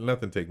 man.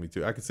 Nothing takes me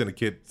I could send a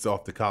kid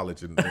off to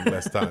college in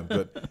less time.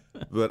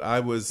 But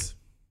I was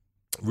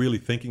really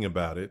thinking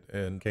about it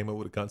and came up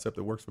with a concept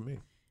that works for me.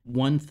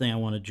 One thing I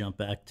want to jump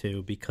back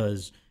to,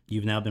 because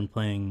you've now been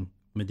playing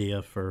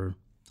Madea for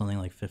something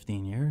like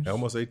 15 years?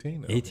 Almost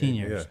 18 now. 18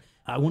 years.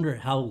 Yeah. I wonder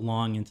how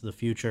long into the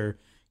future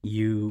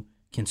you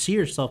can see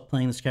yourself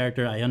playing this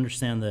character. I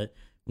understand that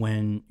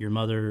when your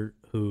mother,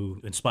 who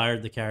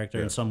inspired the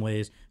character in some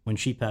ways, when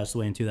she passed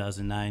away in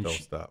 2009, Don't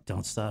stop.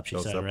 Don't stop, she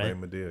said, stop right?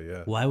 playing Madea,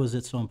 yeah. Why was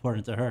it so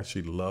important to her?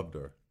 She loved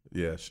her.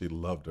 Yeah, she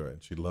loved her,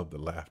 and she loved the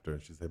laughter.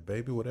 And she said,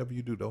 baby, whatever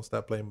you do, don't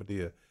stop playing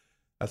Madea.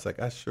 I was like,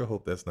 I sure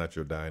hope that's not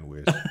your dying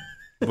wish.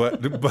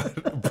 but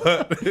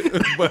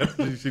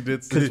she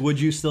did say. Because would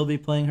you still be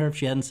playing her if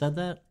she hadn't said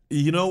that?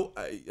 You know,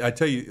 I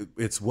tell you,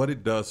 it's what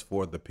it does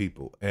for the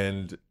people.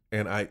 And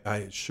I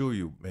assure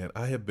you, man,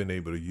 I have been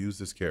able to use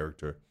this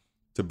character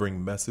to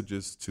bring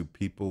messages to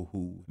people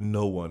who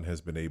no one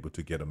has been able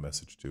to get a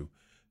message to.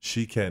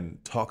 She can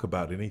talk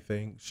about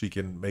anything. She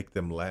can make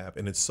them laugh.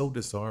 And it's so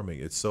disarming.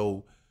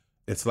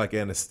 It's like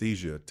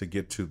anesthesia to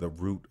get to the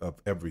root of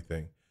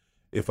everything.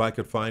 If I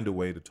could find a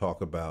way to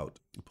talk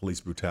about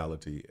police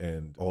brutality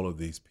and all of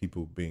these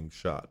people being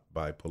shot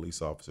by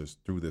police officers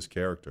through this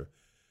character,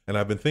 and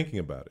I've been thinking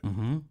about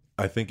it,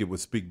 I think it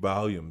would speak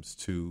volumes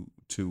to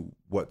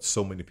what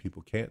so many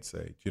people can't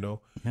say, you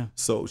know? Yeah.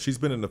 So she's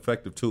been an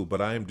effective tool,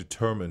 but I am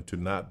determined to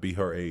not be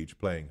her age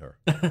playing her.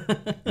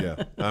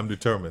 Yeah, I'm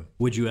determined.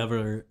 Would you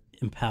ever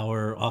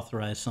empower,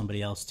 authorize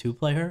somebody else to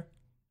play her?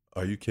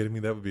 Are you kidding me?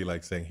 That would be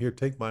like saying, here,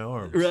 take my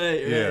arms.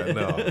 Right. Yeah,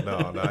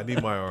 no, I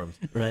need my arms.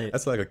 Right.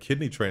 That's like a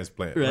kidney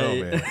transplant. Right. No,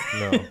 man.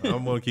 No,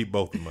 I'm going to keep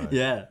both of mine.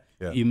 Yeah.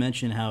 Yeah. You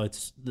mentioned how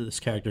this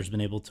character's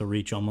been able to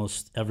reach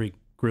almost every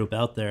group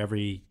out there,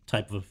 every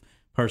type of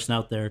person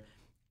out there.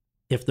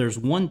 If there's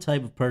one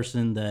type of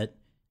person that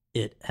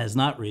it has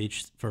not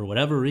reached for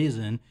whatever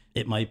reason,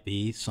 it might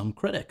be some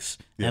critics.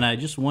 Yeah. And I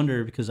just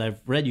wonder, because I've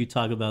read you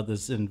talk about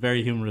this in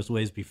very humorous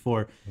ways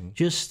before,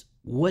 just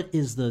what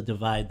is the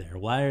divide there?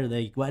 Why do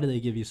they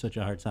give you such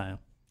a hard time?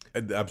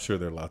 I'm sure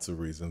there are lots of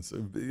reasons.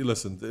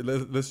 Listen,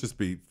 let's just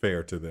be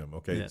fair to them,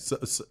 okay? Yeah. So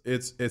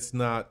it's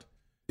not,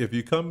 if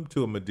you come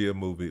to a Madea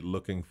movie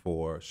looking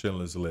for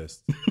Schindler's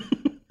List,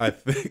 I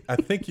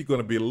think you're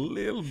going to be a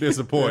little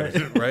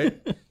disappointed,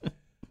 right?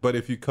 But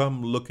if you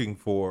come looking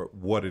for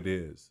what it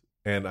is,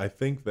 and I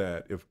think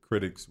that if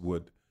critics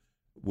would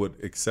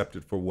accept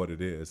it for what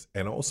it is,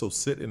 and also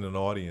sit in an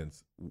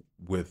audience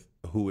with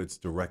who it's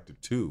directed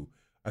to,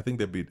 I think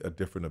there'd be a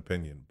different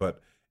opinion. But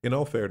in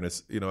all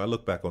fairness, you know, I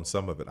look back on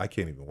some of it. I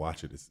can't even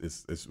watch it.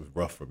 It's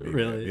rough for me.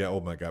 Really? Man. Yeah. Oh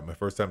my God. My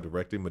first time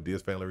directing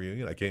Medea's Family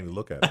Reunion, I can't even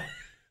look at it.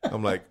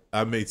 I'm like,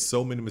 I made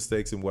so many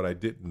mistakes in what I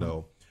didn't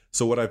know.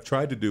 So what I've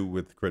tried to do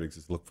with critics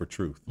is look for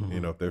truth. You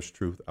know, if there's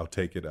truth, I'll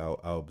take it. I'll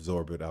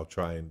absorb it. I'll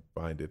try and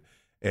find it.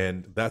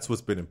 And that's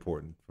what's been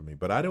important for me.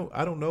 But I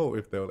don't know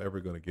if they're ever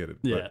going to get it.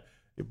 Yeah.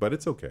 But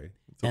it's okay.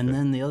 It's okay. And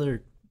then the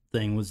other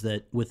thing was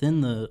that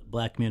within the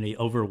Black community,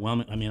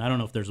 overwhelming. I mean, I don't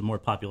know if there's a more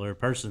popular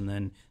person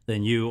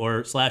than you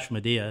or /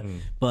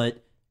 Madea,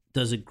 but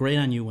does it grate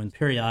on you when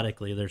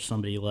periodically there's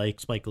somebody like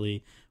Spike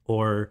Lee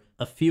or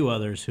a few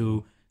others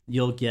who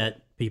you'll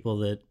get people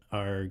that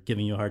are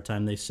giving you a hard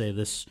time? They say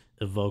this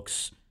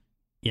evokes,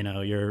 you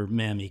know, your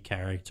Mammy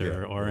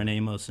character or an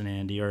Amos and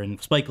Andy, or in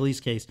Spike Lee's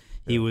case,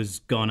 he was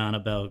going on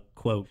about,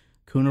 quote,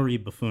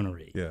 coonery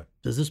buffoonery. Yeah.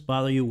 Does this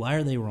bother you? Why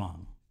are they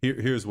wrong?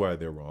 Here's why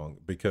they're wrong.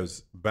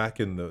 Because back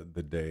in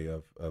the day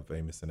of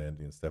Amos and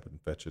Andy and Stepin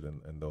Fetchit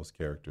and those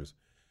characters,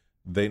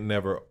 they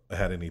never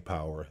had any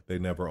power. They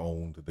never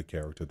owned the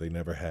character. They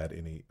never had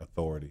any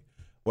authority.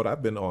 What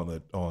I've been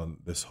on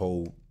this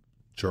whole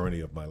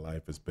journey of my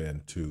life has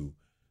been to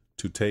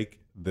take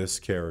this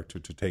character,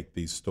 to take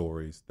these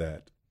stories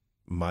that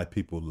my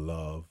people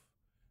love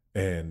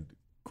and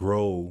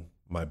grow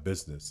my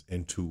business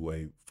into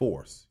a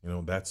force. You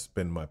know, that's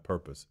been my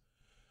purpose.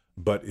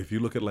 But if you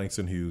look at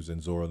Langston Hughes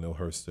and Zora Neale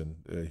Hurston,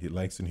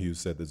 Langston Hughes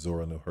said that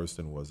Zora Neale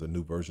Hurston was a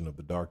new version of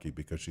the darky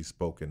because she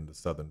spoke in the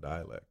Southern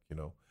dialect, you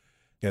know.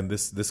 And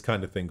this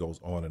kind of thing goes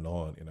on in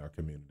our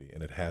community,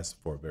 and it has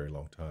for a very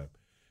long time.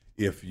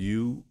 If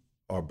you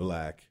are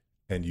Black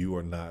and you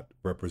are not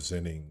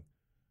representing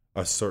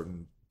a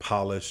certain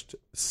polished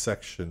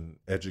section,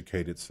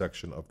 educated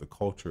section of the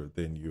culture,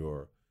 then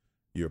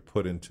you're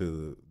put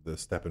into the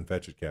Stepin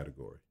Fetchit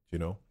category, you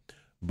know.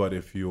 But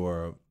if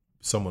you're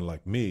someone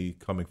like me,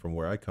 coming from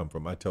where I come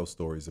from, I tell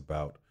stories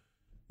about,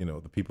 you know,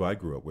 the people I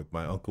grew up with,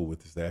 my uncle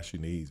with his ashy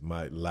knees,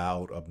 my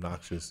loud,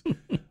 obnoxious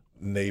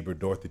neighbor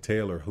Dorothy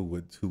Taylor, who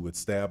would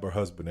stab her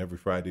husband every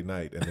Friday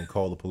night and then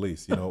call the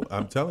police. You know,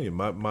 I'm telling you,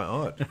 my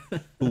aunt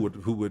who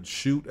would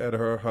shoot at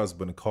her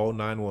husband and call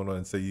 911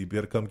 and say, "You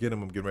better come get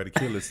him. I'm getting ready to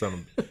kill his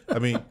son." I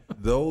mean,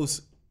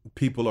 those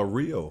people are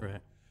real.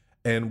 Right.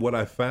 And what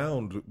I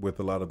found with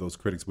a lot of those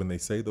critics when they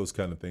say those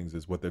kind of things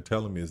is what they're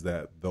telling me is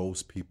that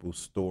those people's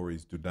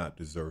stories do not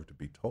deserve to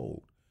be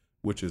told,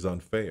 which is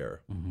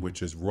unfair,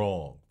 which is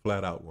wrong,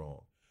 flat out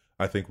wrong.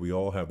 I think we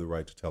all have the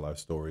right to tell our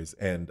stories,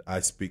 and I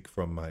speak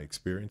from my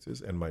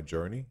experiences and my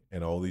journey,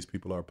 and all these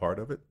people are a part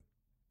of it.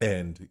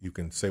 And you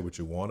can say what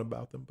you want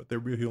about them, but they're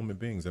real human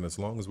beings. And as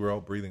long as we're all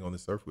breathing on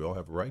this earth, we all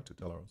have a right to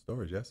tell our own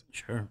stories, yes?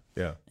 Sure.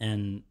 Yeah.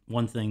 And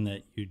one thing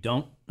that you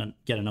don't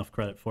get enough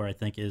credit for, I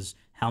think, is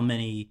how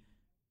many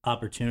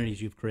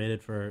opportunities you've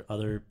created for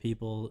other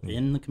people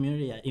in the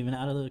community, even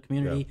out of the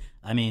community.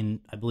 Yeah. I mean,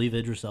 I believe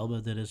Idris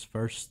Elba did his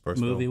first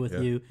movie film,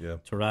 with you. Yeah.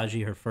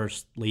 Taraji, her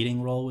first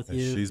leading role with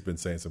you. She's been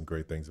saying some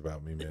great things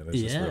about me, man. It's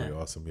just really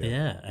awesome.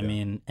 I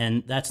mean,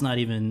 and that's not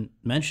even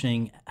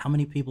mentioning how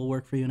many people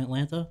work for you in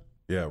Atlanta.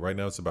 Yeah, right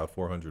now it's about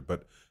 400.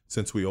 But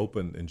since we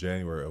opened in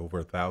January, over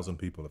 1,000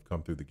 people have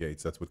come through the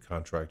gates. That's with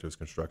contractors,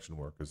 construction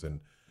workers, and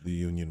the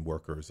union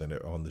workers, and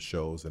on the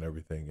shows and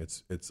everything.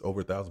 It's over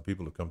 1,000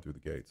 people have come through the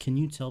gates. Can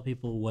you tell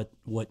people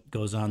what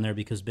goes on there?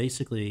 Because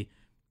basically,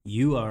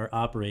 you are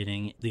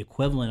operating the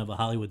equivalent of a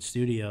Hollywood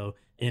studio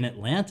in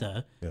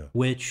Atlanta,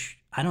 which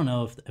I don't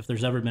know if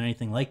there's ever been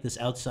anything like this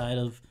outside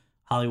of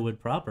Hollywood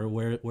proper,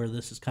 where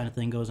this kind of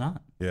thing goes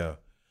on. Yeah.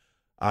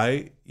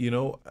 I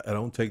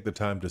don't take the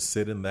time to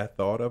sit in that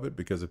thought of it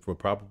because it would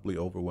probably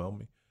overwhelm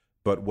me.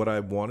 But what I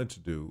wanted to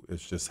do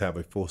is just have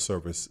a full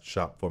service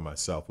shop for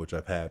myself, which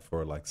I've had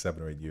for like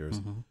 7 or 8 years.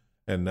 Mm-hmm.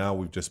 And now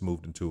we've just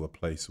moved into a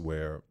place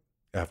where,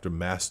 after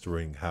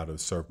mastering how to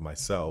serve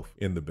myself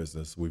in the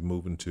business, we've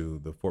moved into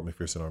the Fort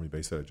McPherson Army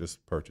base that I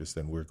just purchased,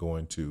 and we're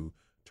going to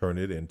turn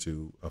it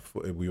into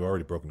we've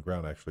already broken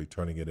ground, actually,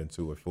 turning it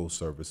into a full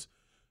service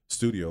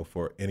studio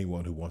for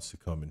anyone who wants to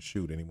come and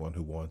shoot, anyone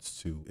who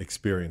wants to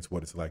experience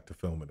what it's like to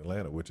film in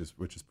Atlanta, which is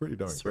pretty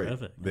darn great.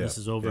 Terrific. Yeah. This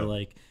is over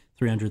like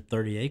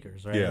 330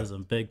 acres, right? Yeah. It's a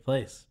big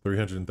place.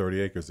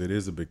 330 acres. It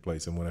is a big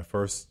place. And when I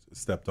first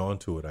stepped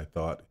onto it, I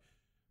thought,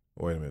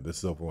 wait a minute, this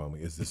is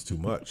overwhelming. Is this too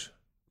much?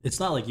 It's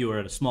not like you were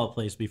at a small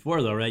place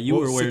before, though, right?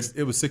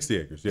 It was 60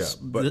 acres, yeah.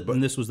 But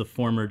and this was the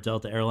former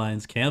Delta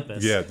Airlines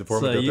campus. Yeah, the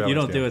former Delta Airlines you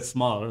don't campus. do it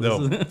small.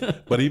 No,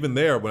 but even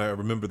there, when I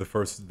remember the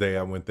first day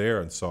I went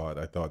there and saw it,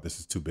 I thought, this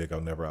is too big.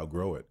 I'll never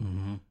outgrow it.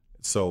 Mm-hmm.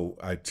 So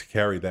I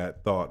carried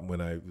that thought when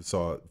I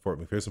saw Fort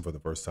McPherson for the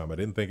first time. I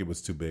didn't think it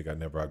was too big. I'd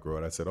never outgrow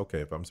it. I said,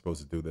 okay, if I'm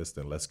supposed to do this,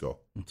 then let's go.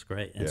 That's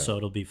great. And so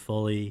it'll be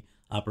fully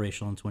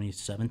operational in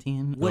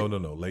 2017? No,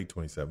 late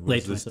 2017.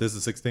 Late this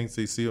is 16,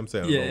 so you see what I'm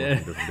saying?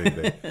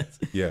 Yeah.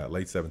 Yeah,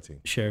 late 17.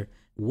 Sure.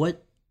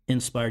 What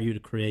inspired you to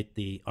create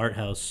the art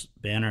house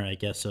banner, I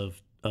guess, of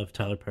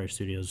Tyler Perry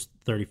Studios'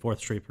 34th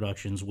Street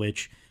Productions,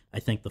 which I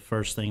think the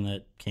first thing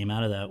that came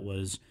out of that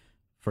was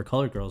For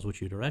Colored Girls,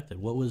 which you directed.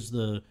 What was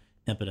the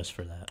impetus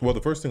for that? Well, the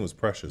first thing was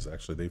Precious.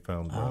 Actually, they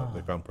found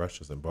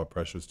Precious and brought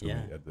Precious to me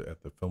at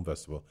the film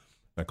festival.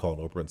 I called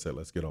Oprah and said,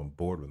 "Let's get on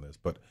board with this."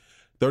 But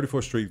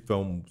 34th Street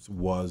Films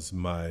was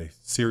my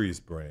serious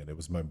brand. It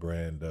was my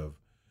brand of,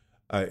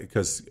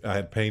 because I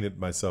had painted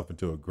myself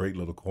into a great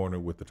little corner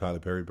with the Tyler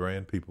Perry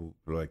brand. People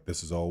were like,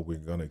 "This is all we're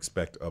going to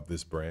expect of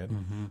this brand."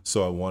 Mm-hmm.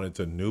 So I wanted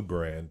a new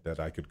brand that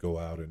I could go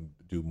out and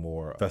do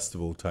more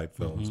festival type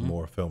films, mm-hmm.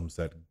 more films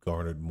that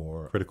garnered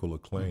more critical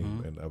acclaim,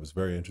 mm-hmm. and I was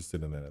very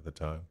interested in that at the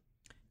time.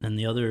 And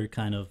the other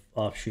kind of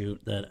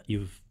offshoot that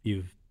you've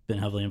been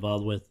heavily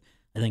involved with,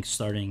 I think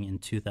starting in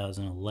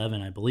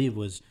 2011, I believe,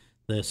 was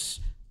this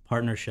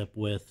partnership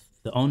with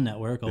the OWN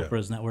network,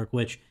 Oprah's network,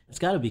 which it's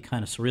got to be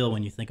kind of surreal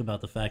when you think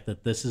about the fact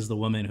that this is the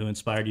woman who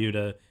inspired you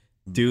to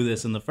do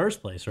this in the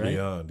first place, right?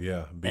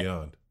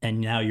 Beyond. And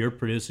now you're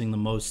producing the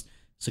most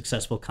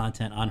successful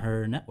content on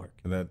her network.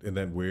 Isn't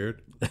that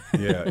weird?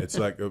 Yeah, it's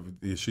like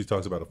she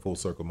talks about a full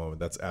circle moment.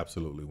 That's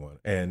absolutely one.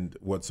 And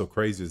what's so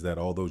crazy is that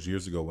all those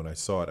years ago when I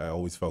saw it, I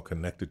always felt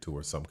connected to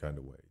her some kind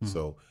of way. Mm-hmm.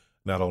 So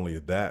not only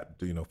that,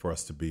 for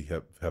us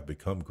to have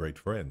become great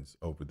friends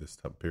over this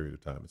period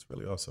of time, it's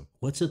really awesome.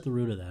 What's at the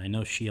root of that? I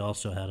know she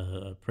also had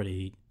a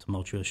pretty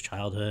tumultuous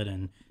childhood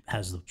and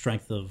has the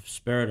strength of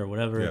spirit or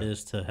whatever it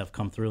is to have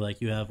come through like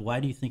you have. Why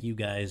do you think you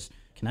guys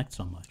connect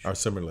so much? Our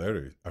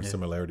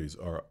similarities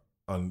are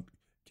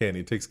uncanny.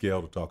 It takes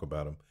Gail to talk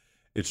about them.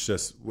 It's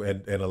just,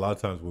 and a lot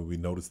of times when we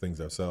notice things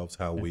ourselves,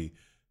 how we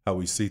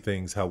see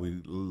things, how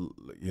we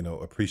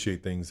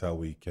appreciate things, how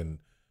we can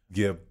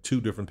give two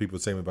different people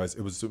the same advice.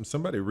 It was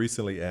somebody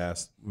recently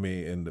asked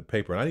me in the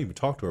paper, and I didn't even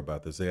talk to her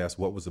about this. They asked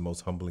what was the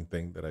most humbling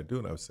thing that I do,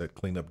 and I said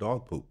clean up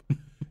dog poop.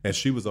 And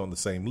she was on the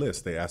same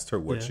list. They asked her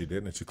what she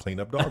did, and she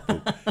cleaned up dog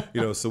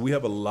poop. So we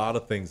have a lot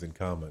of things in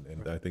common,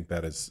 and I think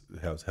that has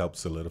helped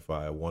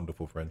solidify a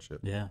wonderful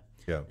friendship. Yeah.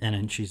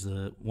 And she's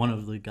one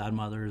of the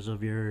godmothers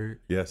of your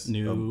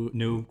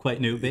quite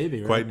new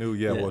baby, right? Quite new,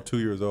 yeah. Well, 2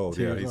 years old.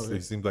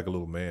 He seems like a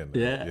little man.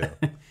 Yeah.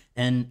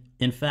 And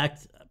in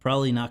fact,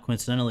 probably not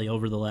coincidentally,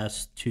 over the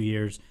last 2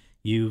 years,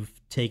 you've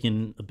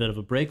taken a bit of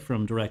a break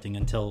from directing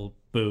until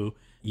Boo.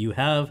 You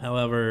have,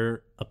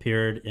 however,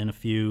 appeared in a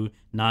few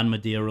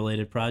non-Madea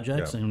related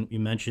projects, and you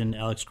mentioned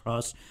Alex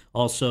Cross,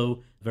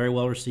 also very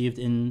well received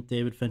in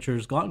David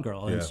Fincher's Gone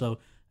Girl. And so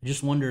I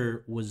just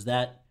wonder, was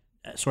that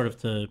sort of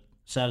to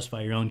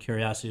satisfy your own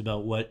curiosity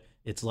about what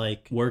it's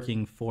like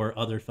working for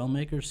other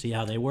filmmakers, see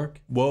how they work?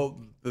 Well,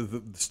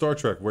 the Star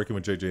Trek, working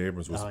with J.J.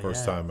 Abrams was the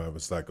first time I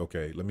was like,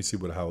 okay, let me see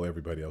how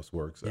everybody else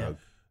works. Yeah.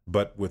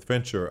 But with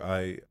Fincher,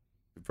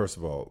 first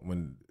of all,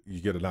 when you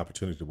get an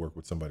opportunity to work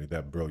with somebody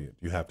that brilliant,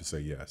 you have to say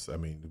yes. I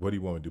mean, what do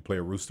you want to do? Play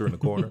a rooster in the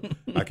corner?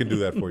 I can do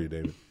that for you,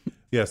 David.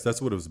 Yes,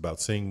 that's what it was about,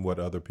 seeing what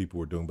other people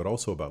were doing, but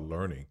also about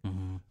learning.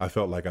 I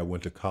felt like I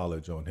went to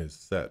college on his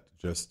set.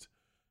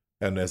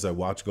 And as I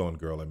watched Gone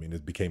Girl, I mean,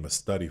 it became a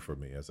study for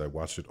me as I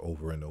watched it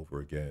over and over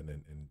again,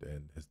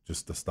 and it's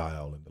just the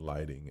style and the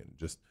lighting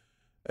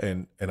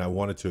and I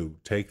wanted to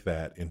take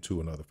that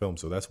into another film.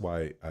 So that's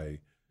why I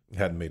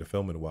hadn't made a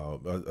film in a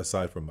while.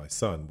 Aside from my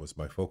son was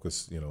my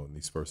focus, in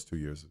these first 2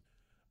 years.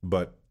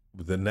 But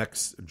the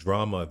next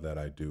drama that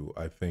I do,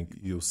 I think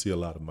you'll see a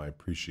lot of my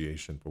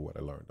appreciation for what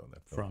I learned on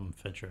that film. From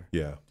Fincher.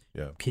 Yeah.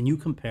 Can you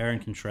compare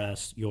and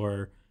contrast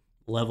your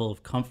level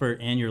of comfort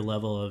and your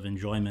level of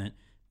enjoyment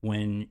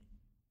when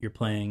you're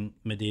playing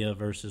Medea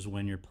versus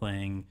when you're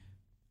playing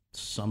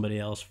somebody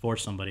else for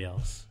somebody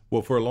else?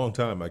 Well, for a long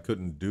time, I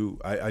couldn't do.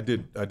 I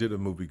did a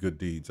movie, Good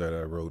Deeds, that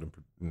I wrote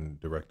and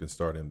directed and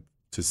starred in,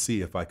 to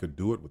see if I could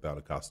do it without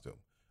a costume.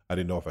 I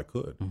didn't know if I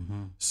could.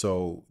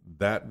 So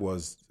that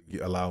was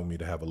allowing me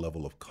to have a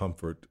level of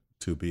comfort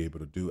to be able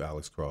to do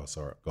Alex Cross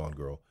or Gone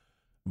Girl.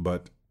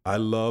 But I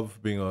love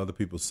being on other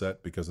people's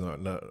set because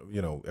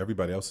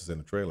everybody else is in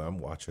the trailer. I'm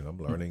watching, I'm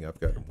learning. I've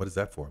got, what is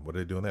that for? What are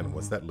they doing that? And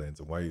what's that lens?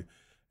 And why?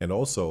 And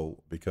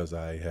also because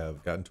I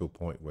have gotten to a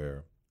point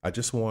where I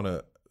just want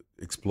to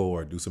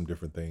explore, do some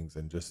different things,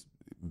 and just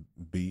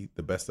be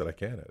the best that I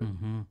can at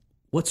it.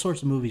 What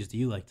sorts of movies do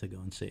you like to go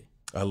and see?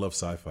 I love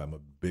sci-fi. I'm a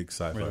big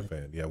sci-fi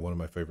fan. Yeah, one of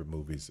my favorite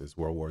movies is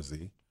World War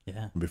Z.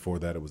 Yeah. Before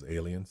that, it was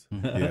Aliens.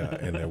 Yeah,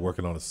 and they're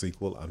working on a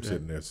sequel. I'm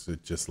sitting there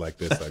just like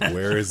this, like,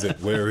 where is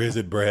it? Where is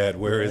it, Brad?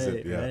 Where is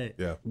it? Yeah,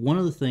 yeah. One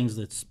of the things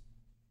that's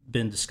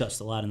been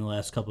discussed a lot in the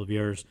last couple of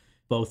years,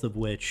 both of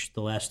which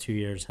the last 2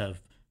 years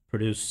have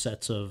produced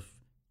sets of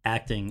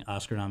acting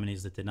Oscar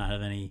nominees that did not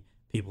have any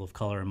people of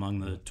color among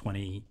the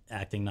 20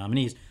 acting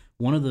nominees.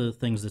 One of the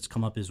things that's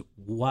come up is,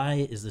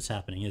 why is this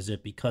happening? Is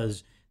it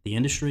because the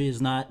industry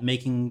is not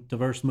making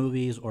diverse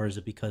movies, or is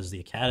it because the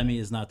Academy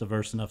is not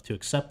diverse enough to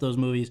accept those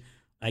movies?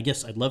 I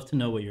guess I'd love to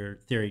know what your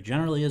theory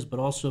generally is, but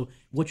also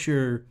what's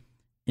your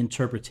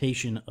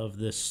interpretation of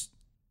this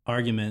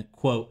argument,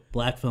 quote,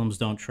 black films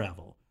don't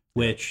travel,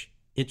 which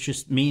it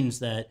just means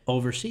that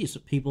overseas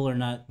people are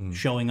not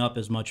showing up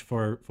as much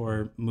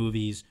for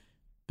movies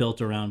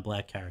built around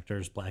black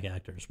characters, black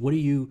actors. What do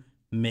you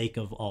make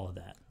of all of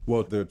that?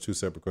 Well, there are two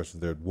separate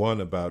questions there. One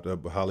about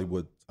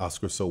Hollywood,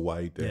 Oscar so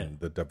white, and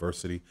the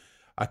diversity.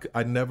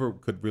 I never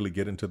could really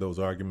get into those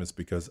arguments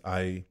because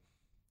I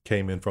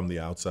came in from the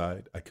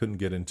outside. I couldn't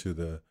get into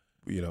the,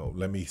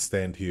 let me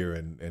stand here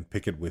and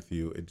pick it with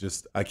you.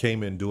 I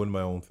came in doing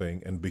my own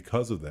thing. And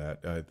because of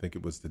that, I think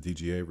it was the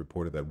DGA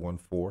reported that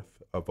 1/4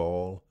 of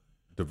all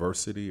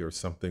diversity or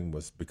something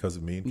was because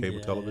of me in cable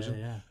television.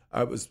 Yeah.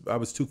 I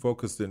was too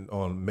focused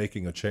on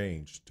making a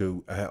change,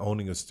 to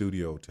owning a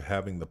studio, to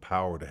having the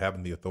power, to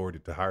having the authority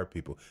to hire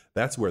people.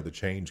 That's where the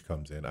change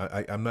comes in.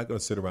 I'm not going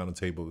to sit around a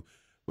table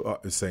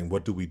saying,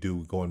 what do we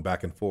do, going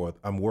back and forth.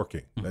 I'm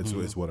working. That's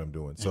what I'm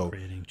doing. And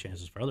creating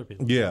chances for other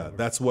people. Yeah,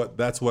 that's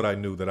what I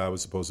knew that I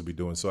was supposed to be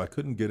doing. So I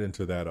couldn't get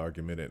into that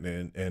argument.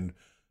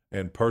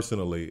 And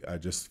personally, I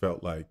just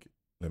felt like,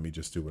 let me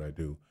just do what I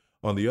do.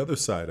 On the other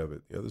side of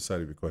it, the other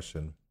side of your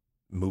question,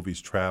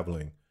 movies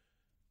traveling,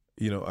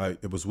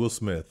 it was Will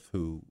Smith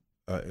who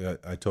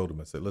I told him,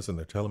 I said, listen,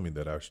 they're telling me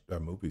that our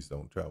movies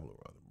don't travel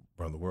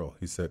around the world.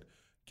 He said,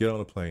 get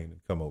on a plane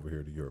and come over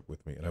here to Europe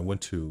with me. And I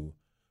went to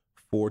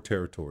 4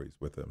 territories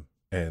with him,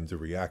 and the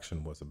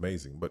reaction was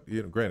amazing. But,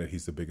 granted,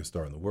 he's the biggest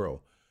star in the world.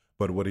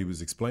 But what he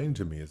was explaining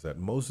to me is that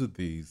most of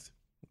these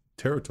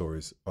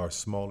territories are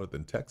smaller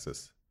than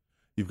Texas.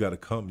 You've got to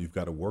come, you've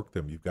got to work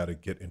them, you've got to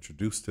get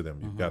introduced to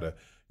them.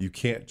 You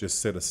can't just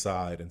sit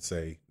aside and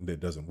say that it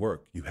doesn't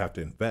work. You have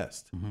to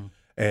invest.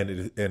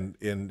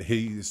 And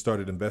he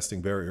started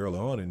investing very early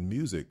on in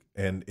music,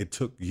 and it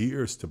took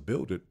years to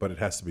build it, but it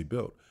has to be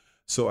built.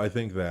 So I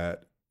think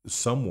that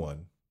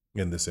someone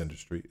in this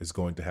industry is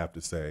going to have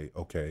to say,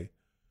 okay,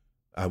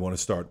 I want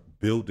to start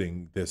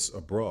building this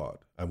abroad.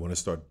 I want to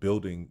start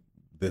building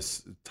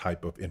this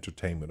type of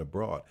entertainment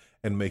abroad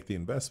and make the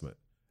investment.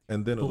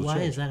 And then but why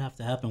does that have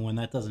to happen when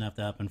that doesn't have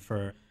to happen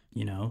for,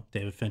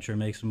 David Fincher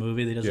makes a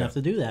movie that he doesn't have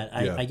to do that?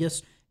 I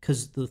guess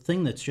because the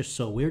thing that's just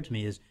so weird to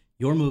me is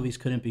your movies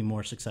couldn't be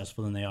more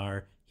successful than they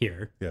are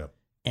here. Yeah.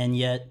 And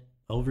yet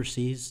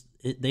overseas,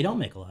 they don't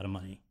make a lot of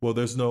money. Well,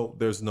 there's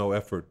no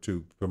effort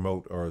to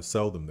promote or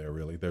sell them there,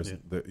 really.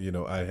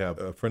 I have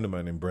a friend of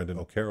mine named Brendan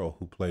O'Carroll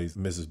who plays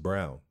Mrs.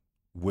 Brown,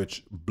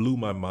 which blew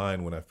my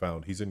mind when I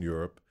found he's in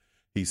Europe.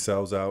 He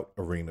sells out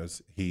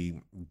arenas. He's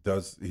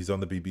on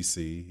the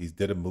BBC. He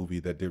did a movie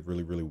that did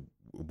really, really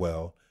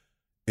well.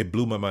 It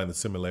blew my mind, the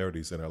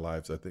similarities in our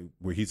lives. I think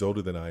where he's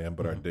older than I am,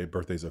 but our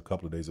birthdays are a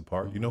couple of days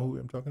apart. You know who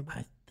I'm talking about?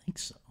 I think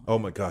so. Oh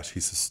my gosh,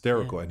 he's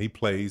hysterical, and he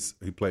plays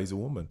a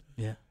woman.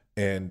 Yeah.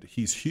 And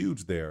he's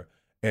huge there.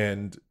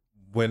 And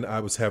when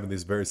I was having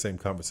this very same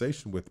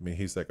conversation with me,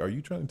 he's like, are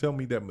you trying to tell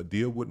me that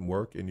Medea wouldn't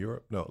work in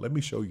Europe? No, let me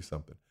show you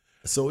something.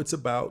 So it's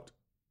about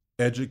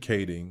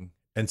educating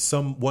and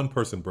one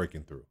person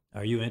breaking through.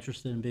 Are you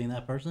interested in being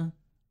that person?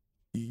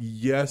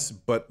 Yes,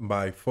 but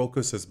my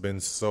focus has been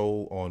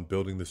so on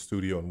building the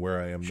studio and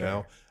where I am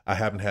now. I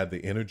haven't had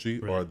the energy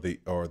or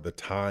the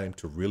time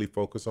to really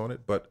focus on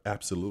it, but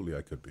absolutely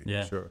I could be.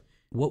 Yeah. Sure.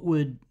 What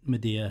would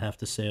Medea have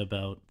to say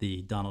about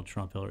the Donald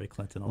Trump, Hillary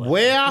Clinton election?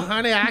 Well,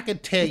 honey, I can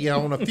tell you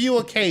on a few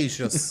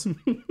occasions.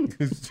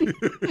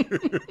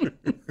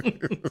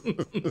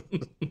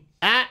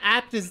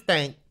 I just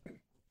think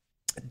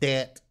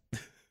that.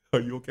 Are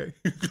you okay?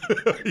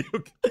 Are you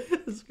okay?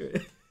 That's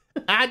great.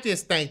 I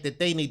just think that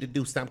they need to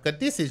do something because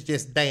this is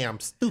just damn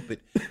stupid.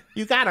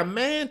 You got a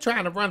man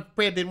trying to run for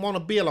president, want to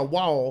build a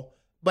wall,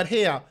 but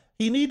hell,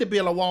 he need to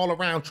build a wall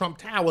around Trump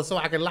Tower so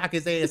I can lock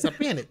his ass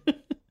up in it.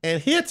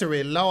 And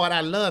Hillary, Lord,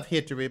 I love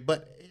Hillary,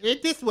 but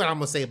this is what I'm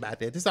going to say about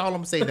that. This is all I'm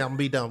going to say that I'm going to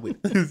be done with.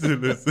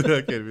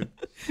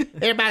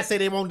 Everybody say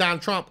they want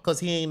Donald Trump because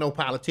he ain't no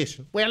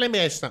politician. Well, let me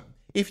ask you something.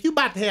 If you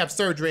about to have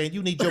surgery and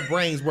you need your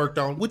brains worked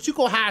on, would you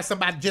go hire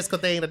somebody just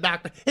because they ain't a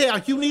doctor? Hell,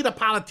 you need a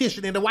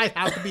politician in the White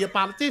House to be a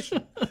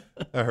politician.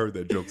 I heard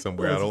that joke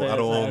somewhere. I don't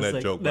own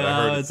that joke, but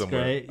I heard it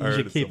somewhere. Great. You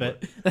should keep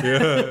it. Yeah,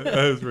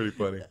 that was really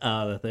funny.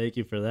 Thank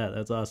you for that.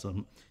 That's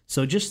awesome.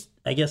 So just,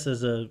 I guess,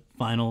 as a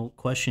final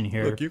question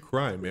here. Look, you're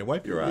crying, man.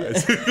 Wipe your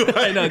eyes.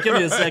 I know. Give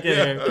me a second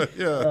here.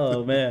 Yeah.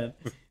 Oh, man.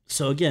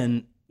 So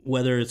again,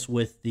 whether it's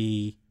with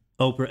the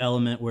Oprah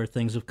element where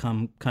things have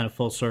come kind of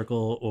full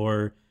circle,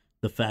 or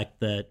the fact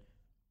that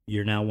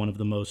you're now one of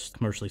the most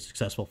commercially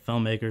successful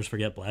filmmakers,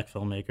 forget black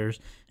filmmakers,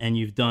 and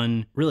you've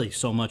done really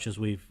so much, as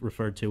we've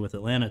referred to with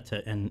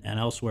Atlanta and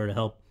elsewhere, to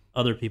help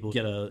other people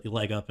get a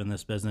leg up in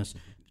this business.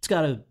 It's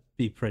got to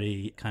be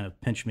pretty kind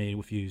of pinch me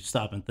if you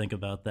stop and think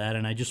about that.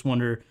 And I just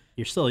wonder,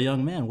 you're still a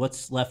young man.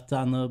 What's left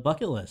on the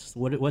bucket list?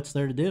 What's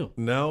there to do?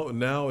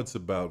 Now it's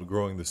about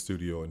growing the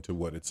studio into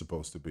what it's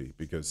supposed to be,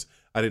 because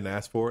I didn't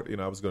ask for it. You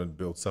know, I was going to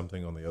build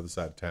something on the other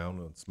side of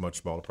town. It's a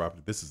much smaller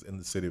property. This is in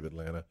the city of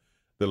Atlanta.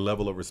 The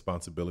level of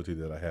responsibility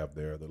that I have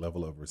there, the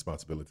level of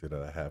responsibility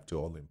that I have to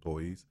all the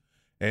employees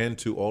and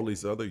to all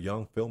these other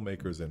young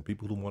filmmakers and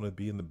people who want to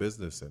be in the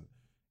business. And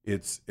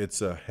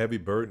it's a heavy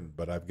burden,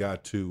 but I've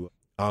got to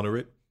honor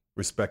it,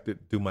 respect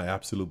it, do my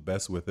absolute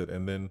best with it,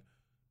 and then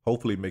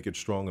hopefully make it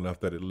strong enough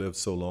that it lives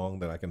so long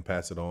that I can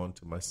pass it on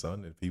to my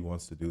son if he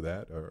wants to do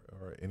that, or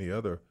any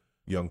other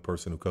young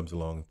person who comes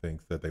along and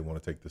thinks that they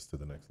want to take this to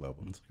the next level.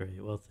 That's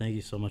great. Well, thank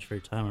you so much for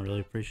your time. I really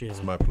appreciate it.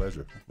 It's my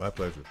pleasure. My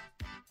pleasure.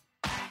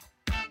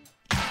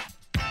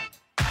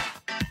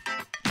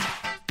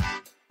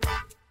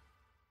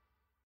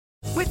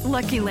 With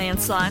Lucky Land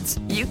Slots,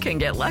 you can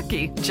get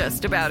lucky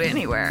just about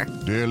anywhere.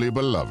 Dearly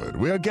beloved,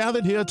 we are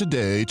gathered here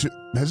today to...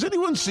 Has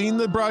anyone seen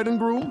the bride and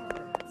groom?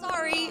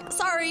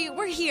 Sorry,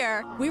 we're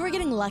here. We were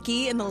getting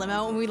lucky in the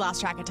limo and we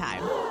lost track of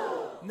time.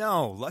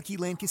 No, Lucky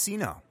Land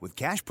Casino, with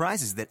cash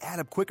prizes that add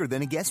up quicker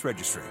than a guest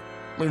registry.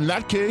 In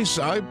that case,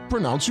 I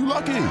pronounce you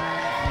lucky.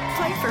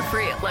 Play for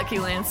free at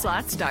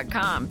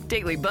LuckyLandSlots.com.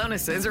 Daily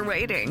bonuses are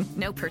waiting.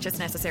 No purchase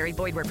necessary.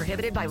 Void where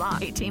prohibited by law.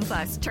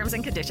 18+. Terms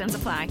and conditions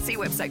apply. See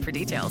website for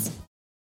details.